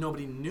gang and just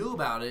nobody knew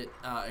about it,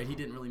 and he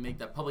didn't really make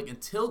that public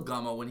until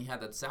Gummo when he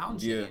had that sound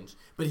change.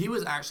 But he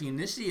was actually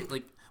initiated,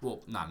 like,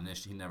 well, not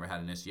initiated, he never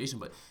had initiation,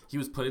 but he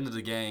was put into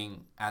the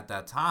gang at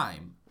that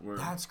time.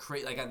 That's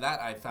crazy. Like, that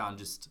I found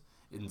just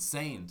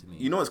insane to me.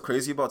 You know what's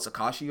crazy about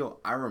Tekashi? Yo,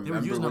 I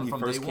remember using when him he from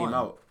first day came one.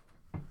 out.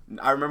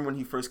 I remember when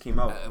he first came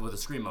out. With the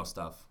Screamo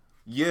stuff.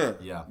 Yeah.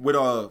 Yeah. With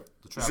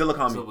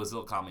Zillakami. With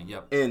Zillakami,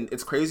 yep. And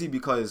it's crazy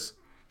because,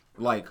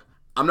 like,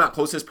 I'm not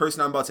close to this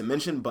person I'm about to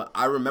mention, but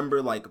I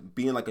remember, like,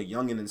 being, like, a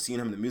youngin' and seeing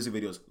him in the music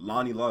videos.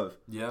 Lonnie Love.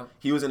 Yeah.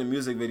 He was in the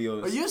music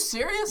videos. Are you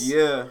serious?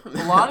 Yeah.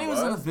 Lonnie was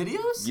in the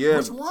videos? Yeah.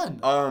 Which one?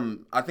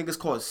 I think it's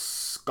called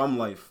Scum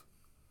Life.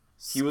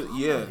 He was, Scum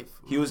yeah. Life?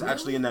 He was Really?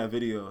 actually in that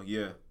video,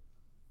 yeah.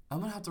 I'm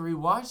going to have to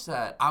rewatch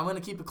that. I'm going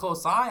to keep a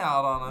close eye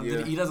out on him.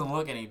 Yeah. He doesn't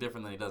look any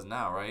different than he does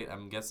now, right?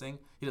 I'm guessing.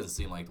 He doesn't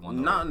seem like the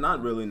one.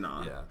 Not really,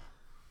 nah. Yeah.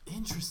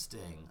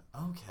 Interesting.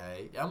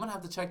 Okay. I'm going to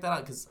have to check that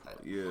out because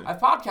Yeah. I've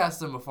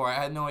podcasted him before. I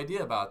had no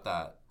idea about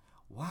that.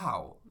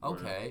 Wow.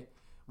 Okay.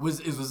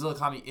 Was Zilla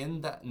Kami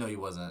in that? No, he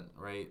wasn't,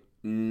 right?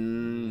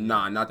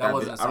 Nah, not that.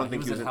 Wasn't I don't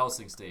think he was at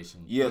Helsing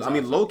Station. Yeah, I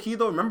mean, low key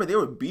though. Remember, they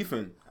were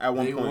beefing at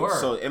one point. Were.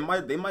 So they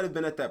might have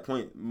been at that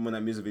point when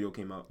that music video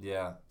came out.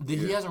 Yeah.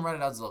 He hasn't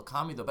rented out Zilla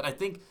Kami though, but I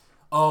think.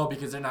 Oh,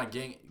 because they're not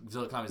gang.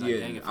 Zilla Kami's not gang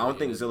affiliated. I don't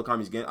think Zilla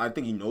Kami's gang. I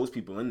think he knows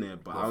people in there,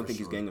 but I don't think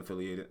he's gang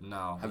affiliated.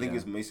 No. I think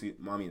he's mostly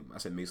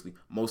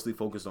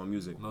focused on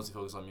music. Mostly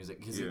focused on music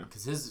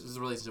because his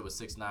relationship with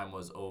 6ix9ine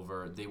was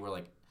over. They were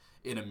like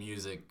in a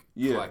music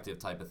collective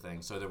type of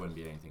thing, so there wouldn't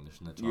be anything to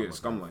snitch on. Yeah,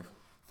 Scum Life.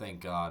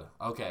 Thank God.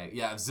 Okay,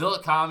 yeah. If Zilla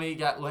Kami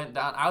went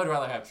down, I would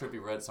rather have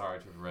Trippie Redd. Sorry,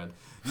 Trippie Redd.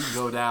 You can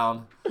go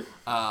down.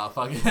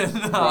 Fucking.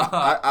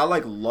 I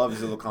like love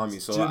Zilla Kami,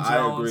 so Jim I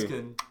Jones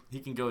agree. He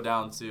can go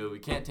down too. We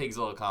can't take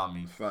Zilla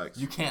Kami. Facts.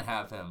 You can't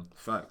have him.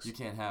 Facts. You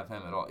can't have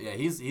him at all. Yeah,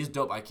 he's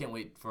dope. I can't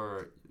wait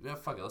for. Yeah,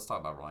 fuck it. Let's talk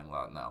about Rolling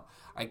Loud now.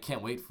 I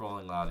can't wait for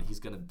Rolling Loud.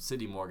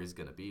 City Morgan's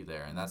gonna be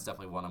there, and that's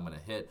definitely one I'm gonna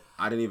hit.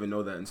 I didn't even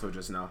know that until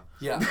just now.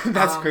 Yeah,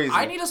 that's crazy.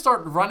 I need to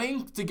start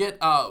running to get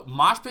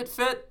mosh pit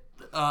fit.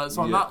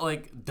 So I'm not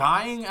like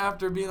dying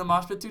after being in a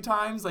mosh pit 2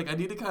 times. Like I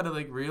need to kind of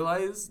like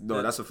realize.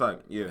 No, that's a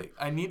fact. Yeah. Like,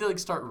 I need to like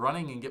start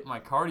running and get my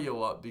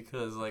cardio up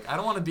because like I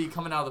don't want to be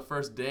coming out of the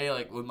first day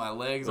like with my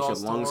legs all your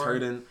lungs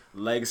hurting,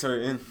 legs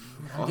hurting.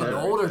 I'm getting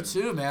older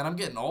too, man. I'm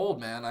getting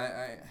old, man.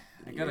 I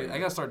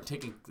gotta start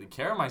taking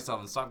care of myself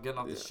and stop getting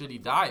off this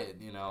shitty diet.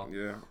 You know.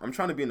 Yeah, I'm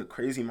trying to be in a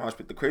crazy mosh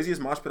pit. The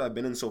craziest mosh pit I've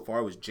been in so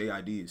far was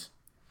JID's.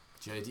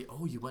 JID.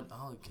 Oh, you went.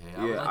 Oh,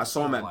 okay. Yeah, I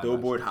saw him at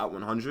Billboard Hot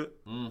 100.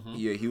 Mm-hmm.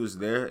 Yeah, he was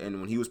there, and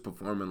when he was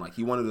performing, like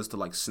he wanted us to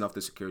like snuff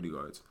the security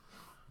guards.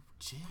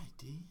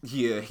 JID.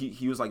 Yeah,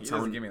 he was like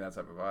doesn't give me that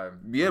type of vibe.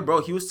 Yeah,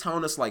 bro, he was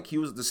telling us like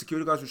the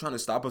security guards were trying to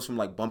stop us from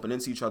like bumping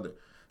into each other.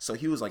 So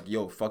he was like,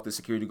 "Yo, fuck the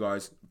security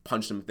guards.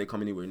 Punch them if they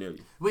come anywhere near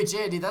you." Wait,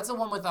 JID, that's the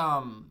one with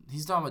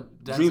He's talking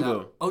with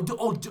Dreamville.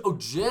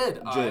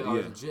 Jid.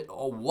 Jid.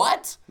 Oh,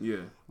 what? Yeah.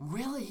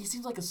 Really? He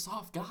seems like a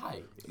soft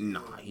guy.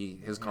 Nah,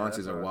 his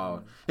concerts are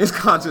wild. His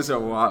concerts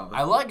are wild.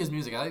 I like his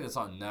music. I like the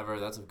song "Never."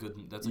 That's a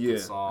good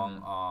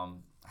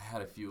song. I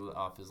had a few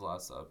off his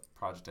last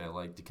project I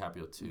like,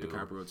 DiCaprio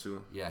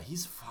 2. Yeah,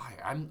 he's fire.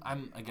 I'm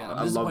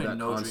disappointed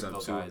no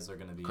Dreamville guys are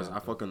gonna be. Because I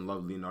fucking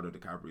love Leonardo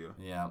DiCaprio.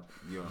 Yeah.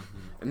 Yeah.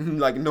 And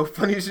like no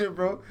funny shit,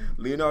 bro.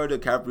 Leonardo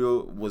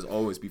DiCaprio was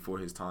always before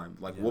his time.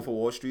 Like Wolf of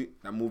Wall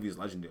Street, that movie is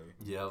legendary.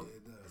 Yeah.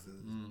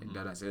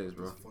 That is,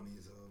 bro. It's funny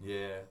as hell.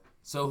 Yeah.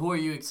 So who are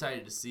you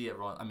excited to see at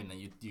Rolling? I mean,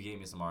 you gave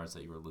me some artists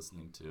that you were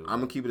listening to. I'm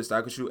gonna keep it a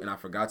stack with you, and I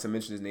forgot to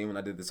mention his name when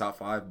I did the top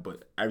 5,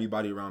 but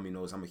everybody around me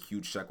knows I'm a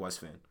huge Sheck West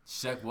fan.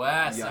 Sheck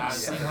West, I've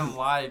seen him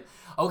live.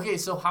 Okay,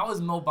 so how has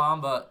Mo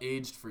Bamba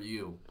aged for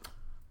you?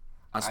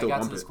 I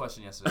got to this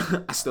question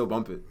yesterday. I still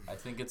bump it. I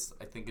think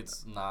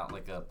it's not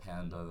like a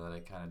Panda that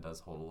it kind of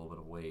does hold a little bit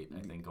of weight. I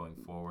think going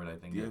forward,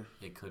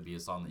 it could be a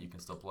song that you can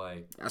still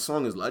play. That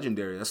song is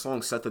legendary. That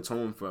song set the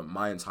tone for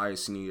my entire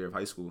senior year of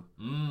high school.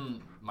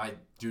 My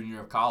junior year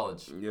of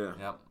college. Yeah.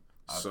 Yep.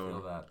 I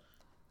feel that.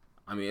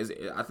 I mean,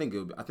 I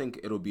think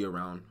it'll be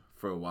around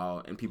for a while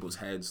in people's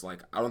heads.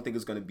 Like, I don't think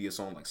it's gonna be a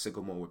song like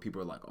Sicko Mode where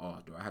people are like, "Oh,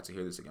 do I have to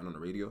hear this again on the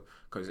radio?"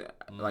 Because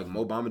like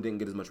Mo Bamba didn't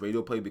get as much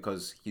radio play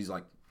because he's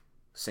like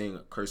saying a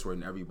curse word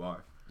in every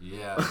bar.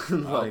 Yeah.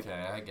 Like,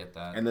 okay, I get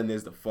that. And then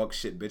there's the fuck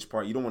shit bitch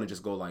part. You don't want to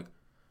just go like,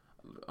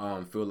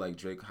 feel like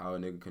Drake, how a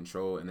nigga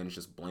control, and then it's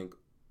just blank.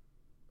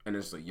 And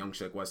it's like Young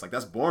Sheck West. Like,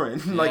 that's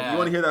boring. Yeah, like, you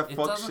want to hear that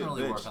fuck shit, bitch. It doesn't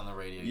really work on the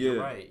radio. Yeah.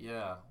 You're right.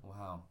 Yeah.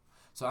 Wow.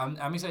 So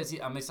I'm excited to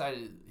see. I'm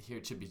excited to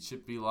hear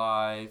Chippy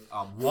live.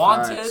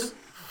 Wanted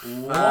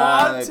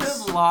live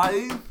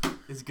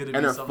is gonna be.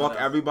 And then fuck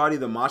everybody.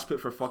 The mosh pit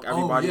for fuck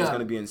everybody is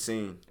gonna be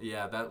insane.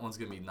 Yeah, that one's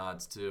gonna be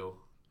nuts too.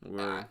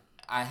 Word.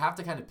 I have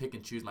to kind of pick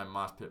and choose my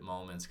mosh pit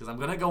moments because I'm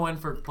gonna go in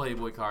for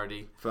Playboy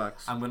Cardi.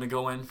 Facts. I'm gonna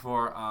go in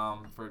for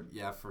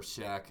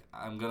Shaq.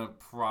 I'm gonna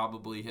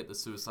probably hit the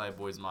Suicide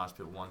Boys mosh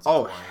pit once.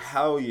 Oh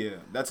hell yeah,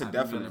 that's a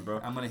definite, bro.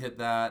 I'm gonna hit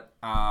that.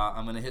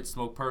 I'm gonna hit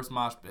Smoke Perp's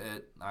mosh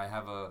pit.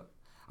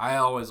 I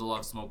always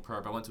love Smoke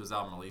Perp. I went to his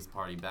album release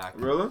party back.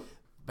 Really?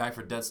 Back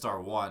for Dead Star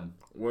 1.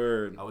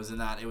 Word. I was in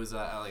that. It was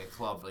like a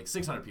club, like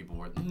 600 people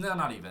were. No,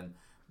 not even.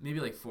 Maybe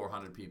like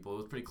 400 people. It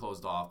was pretty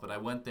closed off. But I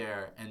went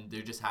there, and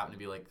there just happened to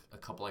be like a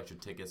couple extra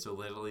tickets. So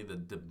literally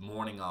the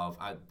morning of,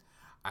 I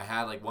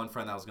had like one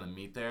friend that I was going to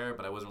meet there,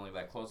 but I wasn't really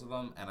that close with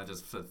them. And I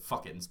just said,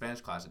 fuck it. In Spanish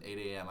class at 8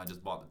 a.m., I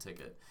just bought the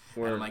ticket.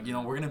 Word. And I'm like,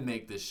 we're going to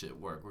make this shit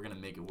work. We're going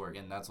to make it work.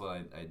 And that's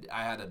what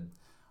I had a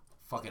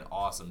fucking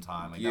awesome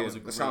time. Like, that was a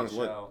great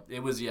show.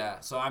 It was,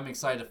 So I'm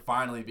excited to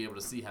finally be able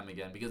to see him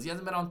again because he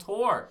hasn't been on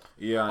tour.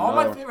 Yeah, All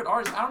my favorite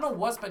artists, I don't know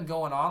what's been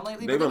going on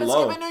lately, but they've been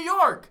skipping New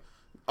York.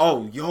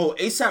 Oh, yo,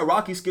 A$AP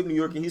Rocky skipped New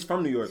York, and he's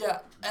from New York. Yeah,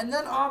 and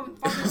then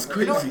It's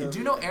crazy. Do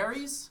you know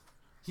Aries?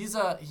 He used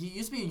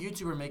to be a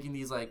YouTuber making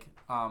these like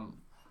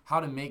how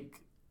to make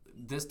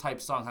this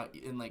type song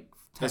in like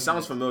 10 It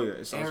sounds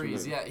minutes. familiar.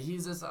 Aries, yeah,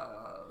 he's this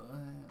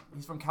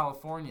he's from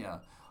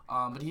California,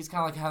 but he's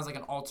kind of like has like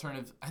an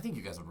alternative. I think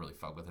you guys would really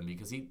fuck with him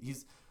because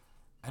he's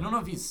I don't know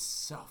if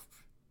he's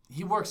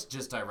he works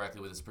just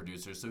directly with his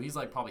producers, so he's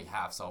like probably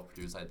half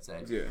self-produced, I'd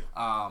say. Yeah.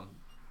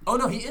 Oh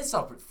no, he is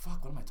self-produced.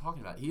 Fuck, what am I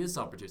talking about? He is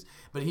self-produced,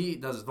 but he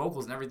does his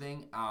vocals and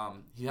everything.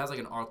 He has like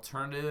an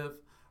alternative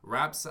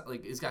rap,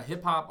 like it's got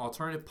hip hop,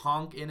 alternative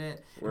punk in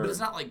it, but it's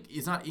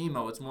not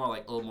emo. It's more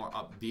like a little more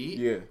upbeat.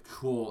 Yeah.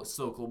 Cool, it's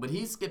so cool. But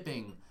he's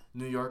skipping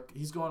New York.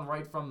 He's going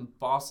right from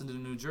Boston to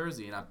New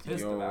Jersey, and I'm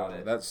pissed about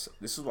it.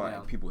 This is why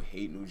people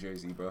hate New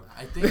Jersey, bro.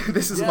 I think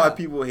this is why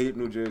people hate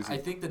New Jersey. I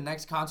think the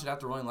next concert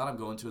after Rolling Loud I'm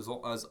going to is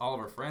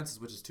Oliver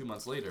Francis, which is 2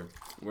 months later.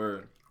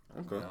 Word.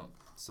 Okay. You know,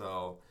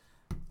 so,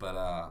 but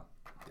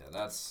yeah,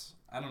 that's.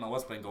 I don't know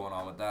what's been going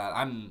on with that.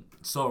 I'm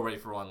so ready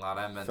for Rolling Loud.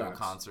 I haven't been to a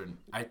concert,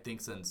 I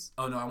think since.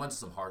 Oh no, I went to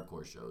some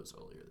hardcore shows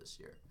earlier this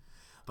year.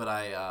 But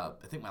I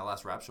think my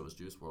last rap show was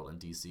Juice WRLD in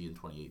DC in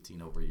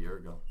 2018, over a year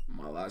ago.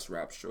 My last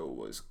rap show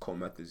was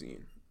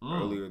Comethazine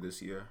earlier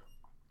this year.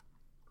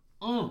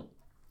 Fuck,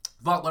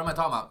 what am I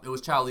talking about? It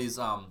was Charlie's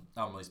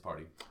release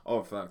party.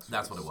 Oh, facts.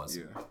 That's what it was.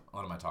 Yeah.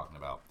 What am I talking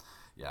about?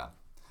 Yeah.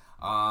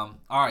 All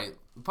right.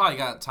 We probably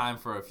got time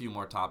for a few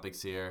more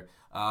topics here.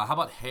 How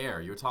about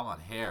hair? You were talking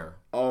about hair.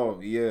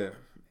 Oh, yeah.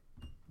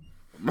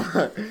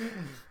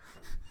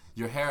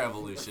 Your hair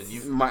evolution.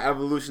 My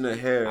evolution of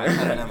hair. I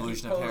had an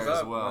evolution of hair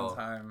as well. One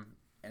time,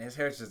 and his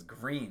hair's just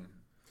green.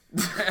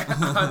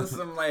 On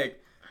some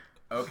like,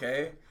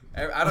 okay.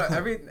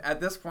 At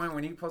this point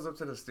when he pulls up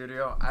to the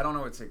studio, I don't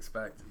know what to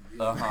expect.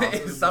 The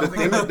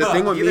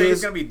thing with me is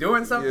he's gonna be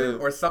doing something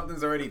or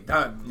something's already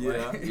done.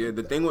 Yeah. Yeah.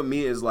 The thing with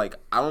me is like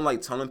I don't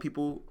like telling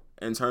people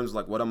in terms of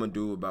like what I'm gonna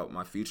do about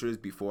my features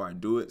before I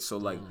do it. So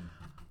like.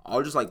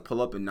 I'll just like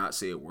pull up and not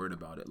say a word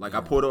about it. Like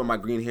I pulled up my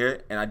green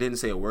hair and I didn't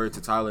say a word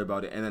to Tyler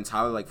about it. And then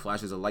Tyler like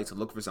flashes a light to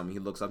look for something. He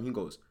looks up and he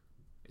goes,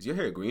 "Is your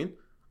hair green?"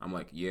 I'm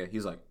like, "Yeah."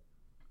 He's like,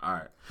 "All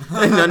right,"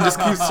 and then just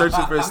keep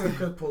searching for. I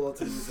could pull up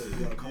to him and say,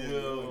 "Yo, come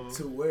on, like,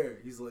 to where?"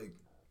 He's like,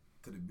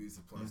 "To the beauty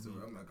supply store."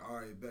 I'm like, "All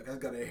right, bet. I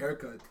got a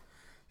haircut."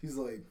 He's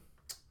like,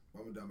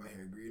 "I'm gonna dye my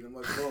hair green." I'm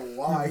like, "Bro,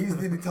 why?" He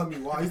didn't tell me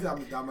why. He said, "I'm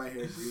gonna dye my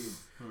hair green."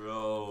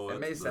 Bro, it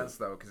made sense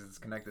though because it's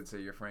connected to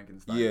your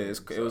Frankenstein. Yeah,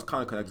 it was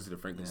kind of connected to the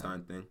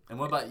Frankenstein thing. And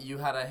what about you?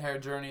 Had a hair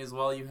journey as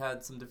well? You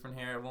had some different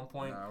hair at one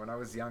point. When I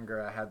was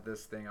younger, I had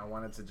this thing. I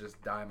wanted to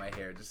just dye my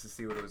hair just to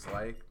see what it was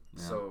like.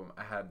 Yeah. So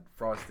I had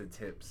frosted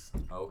tips,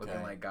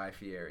 looking like Guy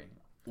Fieri.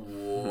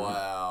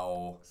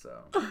 Wow. So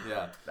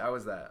yeah, that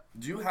was that.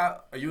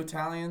 Are you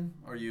Italian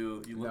or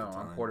you look Italian?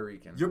 I'm Puerto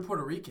Rican. You're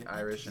Puerto Rican.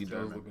 Irish and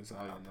German. Look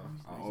Italian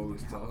though. I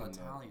always tell him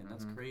Italian.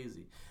 That's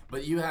crazy.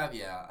 But you have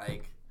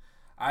like.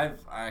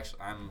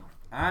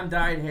 I'm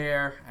dyed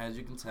hair, as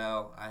you can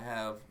tell. I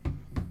have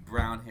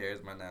brown hair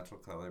is my natural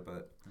color,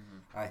 but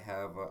I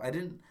have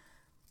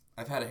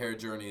I've had a hair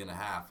journey and a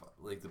half.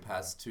 Like the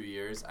past 2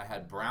 years, I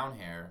had brown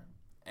hair,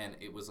 and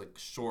it was like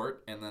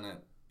short, and then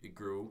it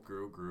grew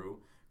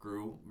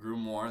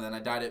more. And then I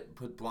dyed it,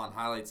 put blonde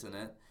highlights in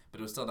it,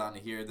 but it was still down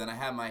to here. Then I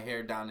had my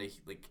hair down to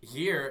like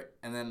here,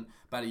 and then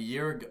about a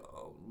year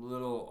ago, a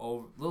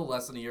little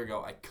less than a year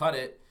ago, I cut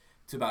it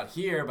to about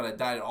here, but I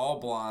dyed it all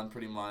blonde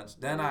pretty much.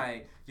 Then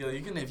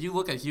you can, if you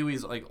look at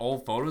Huey's like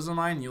old photos of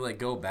mine, you like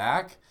go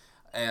back,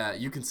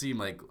 you can see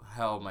like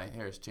how my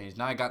hair has changed.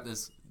 Now I got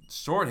this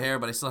short hair,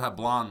 but I still have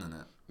blonde in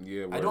it.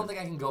 Yeah. I don't think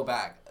I can go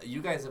back.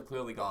 You guys have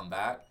clearly gone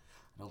back.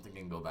 I don't think I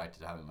can go back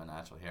to having my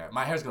natural hair.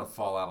 My hair's gonna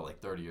fall out at like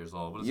 30 years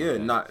old. But okay.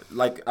 Not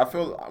like I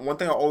feel one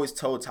thing I always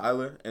tell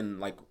Tyler and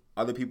like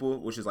other people,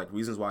 which is like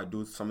reasons why I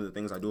do some of the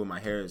things I do with my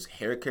hair, is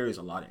hair carries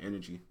a lot of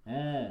energy. You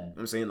know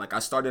what I'm saying? Like I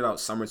started out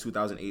summer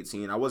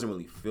 2018. I wasn't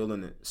really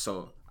feeling it.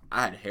 So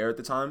I had hair at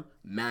the time,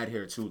 mad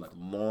hair too, like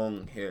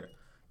long hair.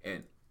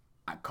 And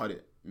I cut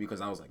it because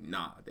I was like,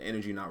 nah, the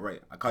energy not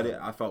right. I cut it.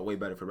 I felt way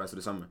better for the rest of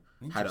the summer.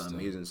 Had an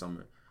amazing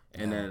summer.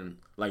 And then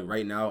like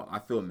right now, I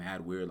feel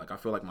mad weird. Like I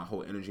feel like my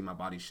whole energy, my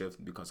body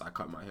shifted because I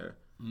cut my hair.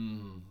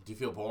 Do you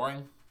feel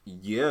boring?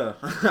 Yeah,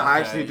 I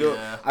actually do.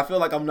 Yeah. I feel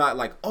like I'm not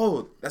like,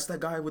 oh, that's that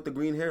guy with the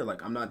green hair.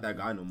 Like I'm not that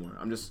guy no more.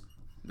 I'm just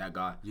that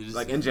guy.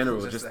 Like in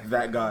general, just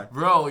that guy.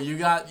 Bro, you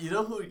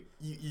know who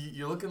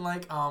you're looking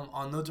like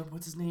on No Jump.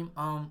 What's his name?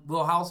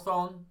 Lil House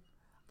Phone.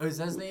 Or is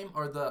that his name?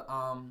 Or the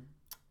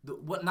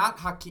what? Not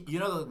Hakeem. You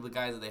know the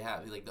guys that they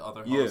have, like the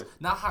other hosts. Yeah.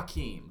 Not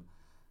Hakeem,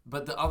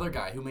 but the other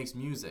guy who makes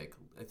music.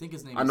 I think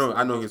his name. I know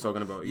who you're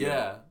talking about.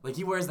 Yeah, like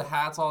he wears the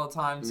hats all the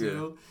time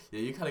too.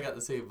 Yeah, you kind of got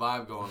the same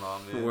vibe going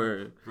on, man.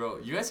 Word. Bro,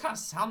 you guys kind of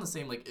sound the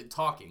same, like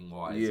talking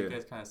wise. Yeah. You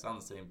guys kind of sound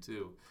the same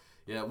too.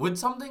 Yeah, would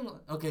something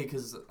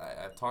because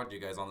I've talked to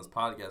you guys on this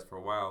podcast for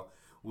a while.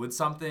 Would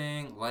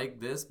something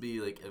like this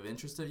be like of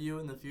interest of you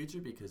in the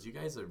future? Because you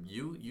guys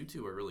you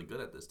two are really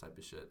good at this type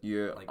of shit.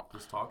 Yeah, like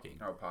just talking.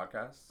 Our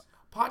podcasts.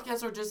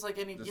 Podcasts are just like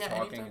any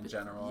talking in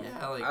general.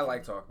 Yeah, like I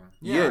like talking.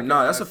 Yeah,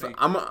 no, that's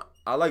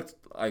I like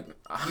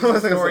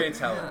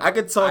storyteller. I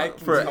could talk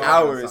for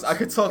hours. I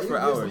could talk for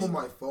hours. On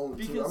my phone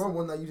too. I remember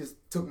one night you just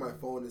took my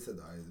phone and said,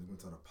 "I was going to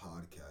start a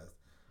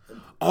podcast."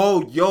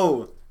 Oh,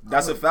 yo,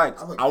 that's a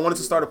fact. I wanted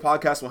to start a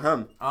podcast with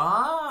him.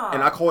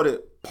 And I called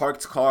it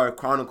Parked Car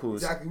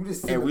Chronicles.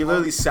 Exactly. We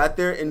literally sat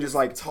there and just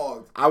like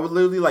talked. I would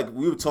literally like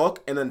we would talk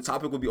and then the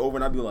topic would be over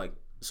and I'd be like,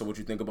 so what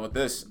you think about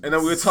this? And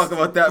then we would talk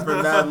about that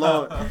for mad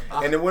long.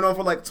 And it went on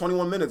for like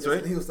 21 minutes, right?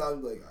 And he would stop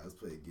and be like, let's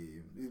play a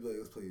game. He'd be like,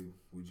 let's play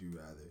Would You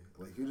Rather.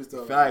 Like, he just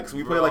Facts.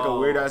 We played like a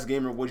weird ass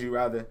game of Would You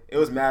Rather. It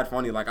was mad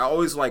funny. Like, I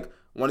always like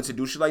wanted to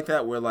do shit like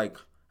that where like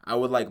I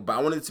would like, but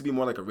I wanted it to be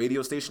more like a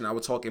radio station. I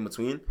would talk in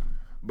between.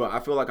 But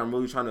I feel like I'm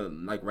really trying to,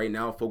 like, right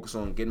now focus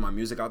on getting my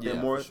music out there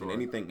more than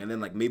anything. And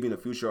then, like, maybe in the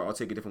future, I'll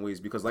take it different ways.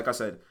 Because, like I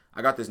said,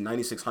 I got this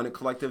 9600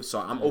 collective.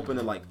 So I'm open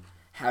to, like,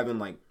 having,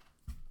 like,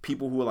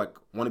 people who, like,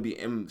 want to be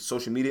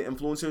social media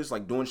influencers,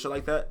 like, doing shit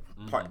like that.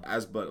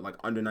 But, like,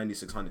 under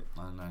 9600.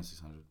 Under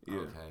 9600. Yeah.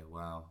 Okay,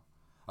 wow.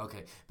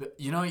 Okay. But,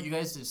 you know, you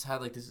guys just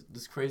had, like,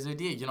 this crazy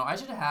idea. You know, I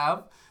should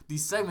have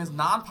these segments,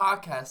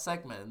 non-podcast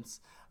segments,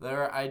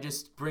 where I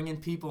just bring in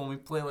people and we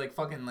play, like,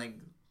 fucking, like...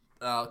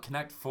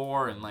 Connect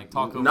 4 and like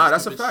talk over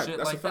that's a fact. Shit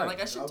that's like a fact. That.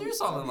 Like I should do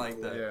something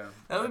like that. Yeah,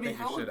 that would be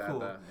hella cool.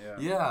 That.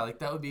 Yeah, like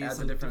that would be adds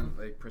a different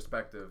like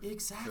perspective.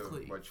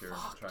 Exactly. To what you're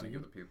trying to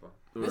give the people.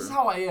 This is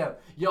how I am.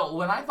 Yo,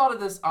 when I thought of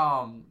this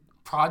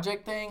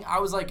project thing, I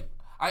was like,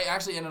 I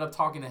actually ended up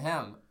talking to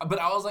him, but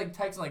I was like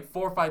texting like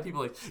 4 or 5 people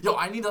like, yo,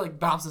 I need to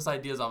like bounce this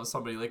ideas off of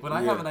somebody. Like when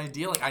I have an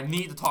idea, like I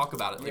need to talk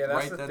about it. Like, that's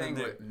right the then thing and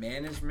there. with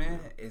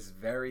management is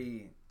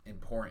very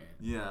important.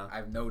 Yeah,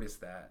 I've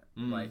noticed that.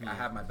 Like I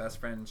have my best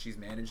friend, she's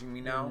managing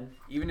me now.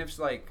 Even if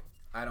like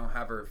I don't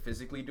have her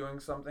physically doing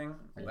something,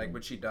 like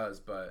what she does,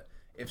 but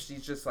if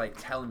she's just like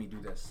telling me do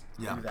this,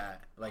 do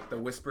that, like the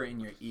whisper in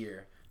your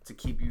ear to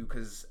keep you,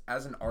 because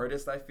as an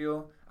artist,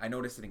 I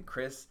noticed it in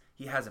Chris.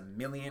 He has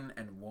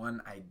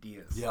 1,000,001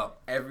 ideas.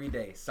 Every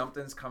day,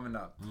 something's coming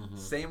up.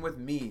 Same with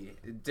me,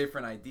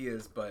 different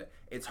ideas, but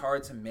it's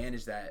hard to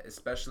manage that,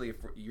 especially if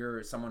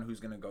you're someone who's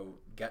gonna go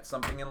get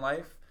something in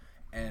life.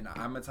 And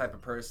I'm a type of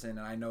person,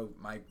 and I know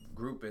my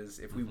group is,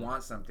 if we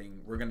want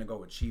something, we're going to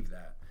go achieve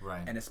that.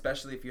 Right. And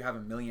especially if you have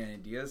 1,000,000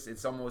 ideas,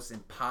 it's almost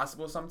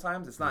impossible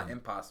sometimes. It's not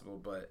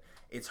impossible, but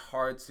it's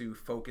hard to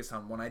focus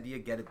on one idea,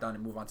 get it done,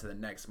 and move on to the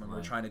next when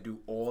we're trying to do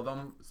all of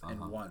them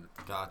in one.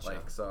 Gotcha.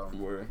 Like, so.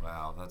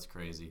 Wow, that's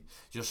crazy.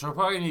 So we're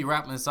probably going to be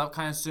wrapping this up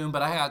kind of soon,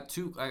 but I got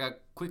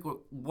quick,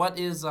 what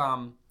is,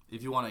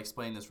 if you want to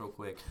explain this real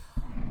quick,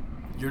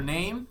 your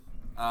name?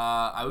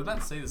 I was about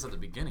to say this at the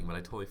beginning, but I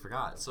totally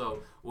forgot.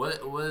 So,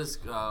 what was?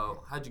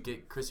 How'd you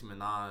get Chrissy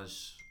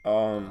Minaj?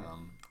 All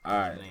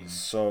right.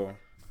 So,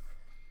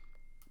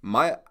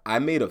 I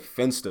made a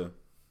Finsta,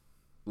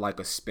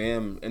 like a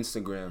spam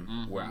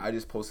Instagram, where I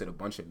just posted a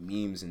bunch of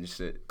memes and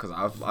shit, cause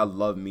I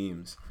love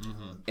memes,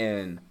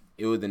 and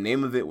the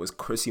name of it was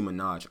Chrissy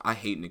Minaj. I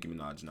hate Nicki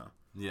Minaj now.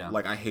 Yeah.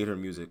 Like, I hate her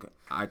music.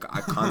 I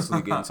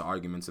constantly get into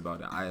arguments about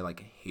it. I,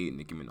 like, hate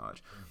Nicki Minaj.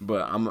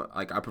 But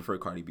I prefer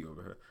Cardi B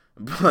over her.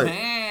 But,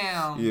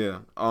 damn. Yeah.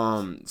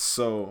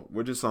 So,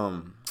 we're just,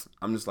 I'm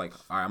just like,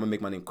 all right, I'm gonna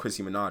make my name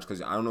Chrissy Minaj,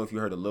 because I don't know if you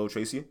heard of Lil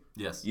Tracy.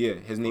 Yes. Yeah,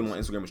 his name on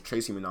Instagram was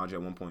Tracy Minaj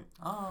at one point.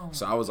 Oh.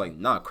 So, I was like,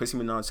 nah, Chrissy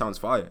Minaj sounds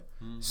fire.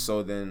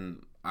 So,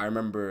 then I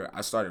remember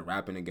I started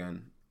rapping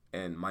again,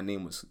 and my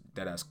name was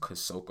deadass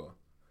Kasoko.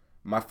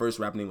 My first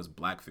rap name was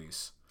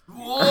Blackface.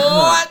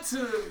 What?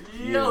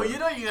 Yo, you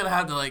know you're gonna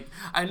have to like.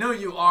 I know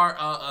you are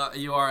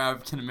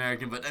African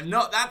American, but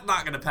no, that's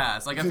not gonna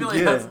pass. Like I feel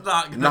like that's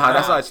not gonna. Nah,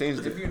 that's how I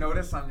changed it. If you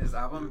notice on this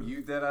album,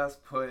 you deadass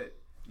put.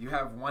 You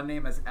have one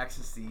name as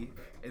Ecstasy.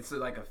 It's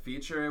like a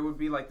feature. It would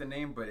be like the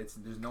name, but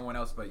there's no one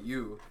else but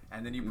you.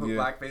 And then you put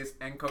Blackface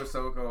and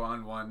Kosoko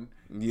on one.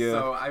 Yeah.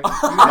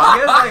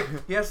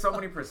 So he has so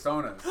many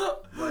personas.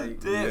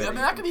 Like, I mean,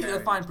 that could be a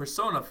fine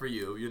persona for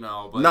you, you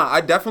know. But nah,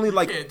 I definitely you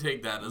like. Can't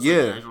take that as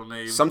an actual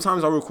name.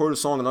 Sometimes I'll record a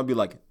song and I'll be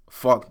like,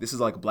 "Fuck, this is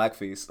like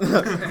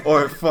Blackface,"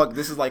 or "Fuck,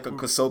 this is like a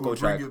Kosoko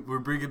track." We're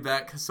bringing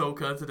back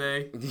Kasoka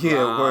today.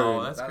 Yeah,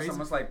 wow, that's crazy.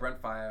 Almost like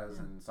Brent Faiyaz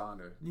and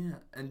Sonder. Yeah,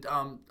 and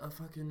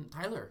fucking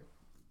Tyler.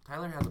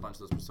 Tyler has a bunch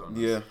of those personas.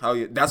 Yeah, hell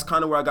yeah. That's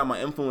kind of where I got my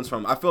influence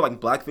from. I feel like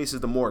Blackface is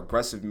the more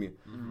aggressive me,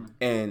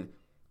 and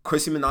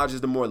Chrissy Minaj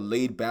is the more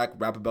laid back,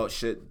 rap about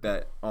shit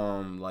that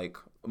like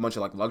a bunch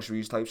of like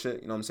luxuries type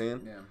shit. You know what I'm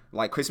saying? Yeah.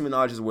 Like Chrissy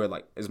Minaj is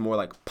more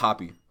like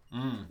poppy.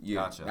 Yeah,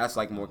 gotcha. That's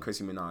like more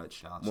Chrissy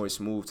Minaj, more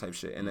smooth type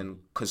shit. And then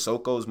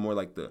Kosoko's more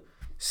like the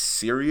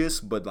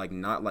serious, but like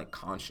not like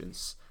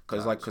conscious.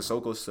 Cause like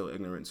Kosoko's still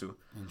ignorant too.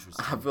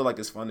 Interesting. I feel like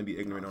it's fun to be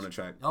ignorant on a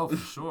track. Oh, for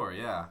sure,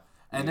 yeah.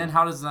 And then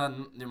how does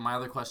my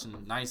other question,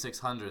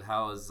 9600?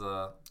 How did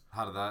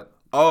that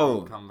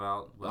come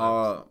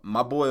about?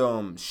 My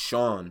boy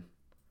Sean,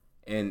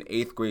 in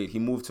 8th grade, he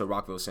moved to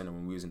Rockville Center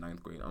when we was in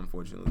 9th grade,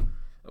 unfortunately.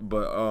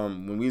 But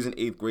when we was in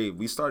 8th grade,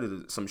 we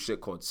started some shit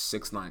called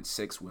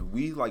 696, where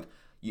we like.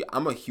 Yeah,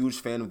 I'm a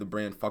huge fan of the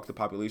brand Fuck the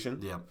Population.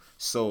 Yeah.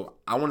 So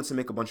I wanted to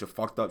make a bunch of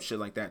fucked up shit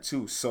like that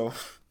too. So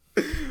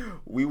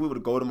we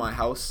would go to my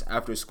house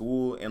after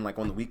school and like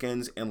on the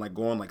weekends and like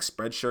go on like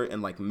Spreadshirt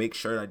and like make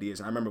shirt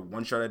ideas. And I remember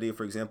one shirt idea,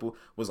 for example,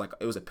 was like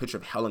it was a picture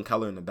of Helen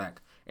Keller in the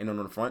back, and then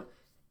on the front,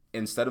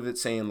 instead of it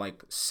saying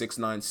like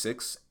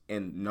 696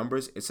 in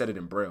numbers, it said it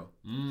in Braille.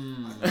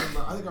 I think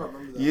I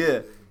remember that.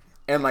 Yeah.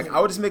 And like I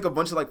would just make a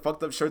bunch of like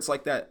fucked up shirts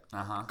like that,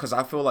 cause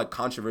I feel like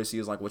controversy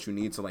is like what you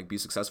need to like be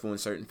successful in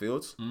certain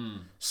fields.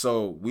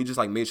 So we just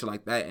like made shit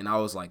like that, and I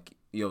was like,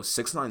 yo,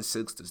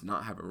 696 does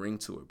not have a ring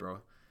to it,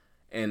 bro.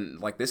 And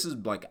like this is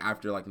like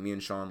after like me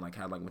and Sean like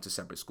had like went to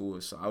separate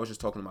schools. So I was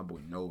just talking to my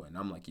boy Noah, and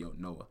I'm like, yo,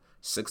 Noah,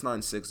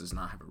 696 does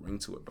not have a ring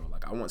to it, bro.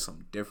 Like I want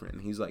something different.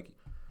 And he's like,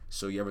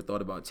 so you ever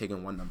thought about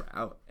taking one number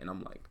out? And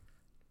I'm like,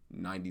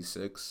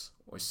 96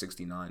 or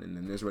 69, and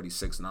then there's already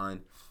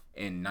 69,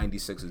 and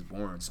 96 is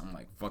born. So I'm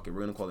like, fuck it, we're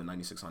gonna call it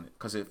 9600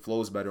 because it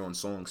flows better on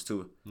songs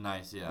too.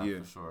 Nice, yeah,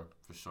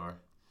 for sure.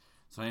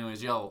 So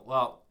anyways, yo,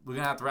 well, we're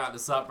gonna have to wrap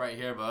this up right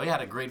here, but we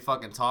had a great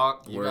fucking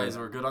talk. You guys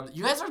were good on.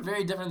 You guys are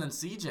very different than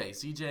CJ.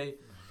 CJ.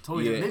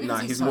 Totally maybe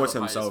he's more to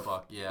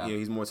himself. Yeah,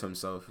 he's more to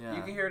himself. Yeah.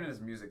 You can hear it in his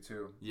music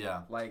too.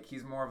 Yeah, like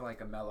he's more of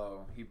like a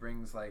mellow. He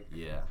brings like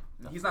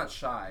he's not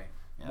shy.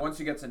 Yeah. Once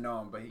you get to know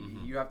him, but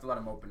you have to let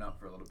him open up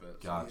for a little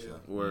bit. Gotcha.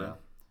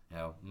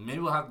 Yeah. Maybe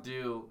we'll have to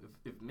do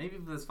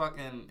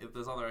if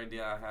this other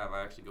idea I have,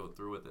 I actually go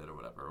through with it or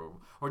whatever,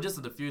 or just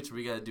in the future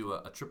we gotta do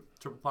a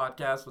triple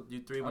podcast with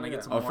you three when I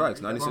get some more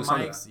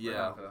mics.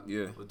 Yeah,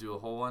 we'll do a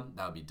whole one.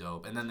 That would be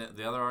dope. And then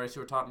the other artist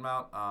you were talking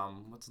about,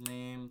 what's the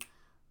name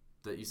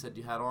that you said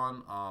you had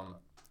on?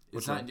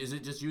 Is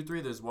it just you three?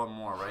 There's one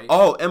more, right?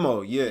 Oh,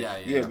 Mo. Yeah.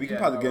 We could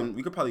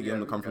probably get him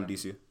to come from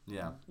DC.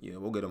 Yeah,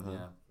 we'll get him home.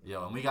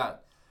 Yeah, and we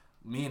got.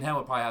 Me and him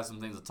would probably have some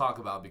things to talk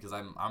about because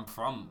I'm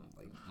from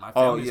like my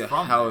family's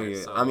from there.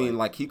 So, I mean,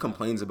 like he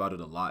complains about it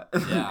a lot.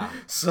 Yeah.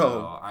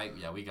 so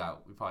we probably got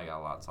a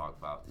lot to talk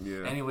about.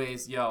 Yeah.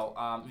 Anyways, yo,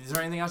 is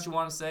there anything else you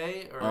want to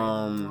say or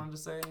anything you wanted to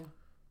say?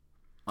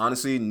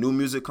 Honestly, new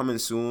music coming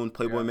soon.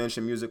 Playboy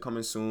Mansion music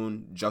coming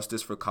soon.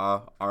 Justice for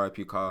Ka,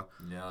 R.I.P. Ka.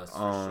 Yes, for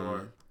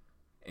sure.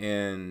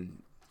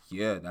 And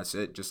yeah, that's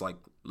it. Just like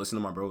listen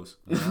to my bros.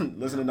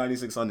 Listen to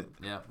 9600.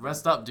 Yeah.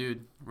 Rest up,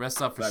 dude.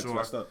 Rest up for sure.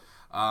 Rest up.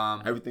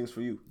 Everything's for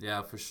you.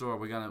 Yeah, for sure.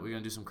 We're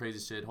gonna do some crazy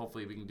shit.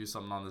 Hopefully, we can do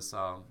something on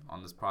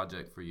this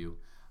project for you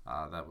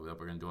that we're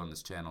gonna do on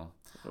this channel.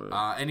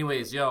 Right.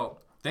 Anyways, yo,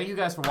 thank you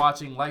guys for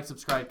watching. Like,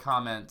 subscribe,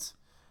 comment,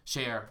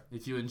 share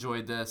if you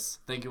enjoyed this.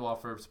 Thank you all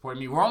for supporting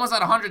me. We're almost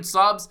at 100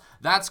 subs.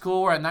 That's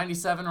cool. We're at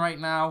 97 right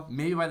now.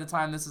 Maybe by the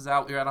time this is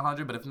out, we're at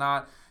 100. But if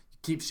not,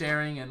 keep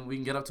sharing and we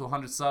can get up to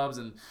 100 subs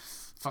and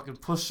fucking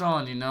push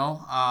on.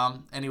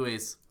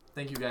 Anyways.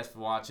 Thank you guys for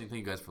watching.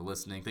 Thank you guys for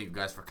listening. Thank you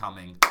guys for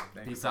coming.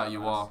 Peace out,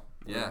 you all.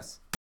 Yes.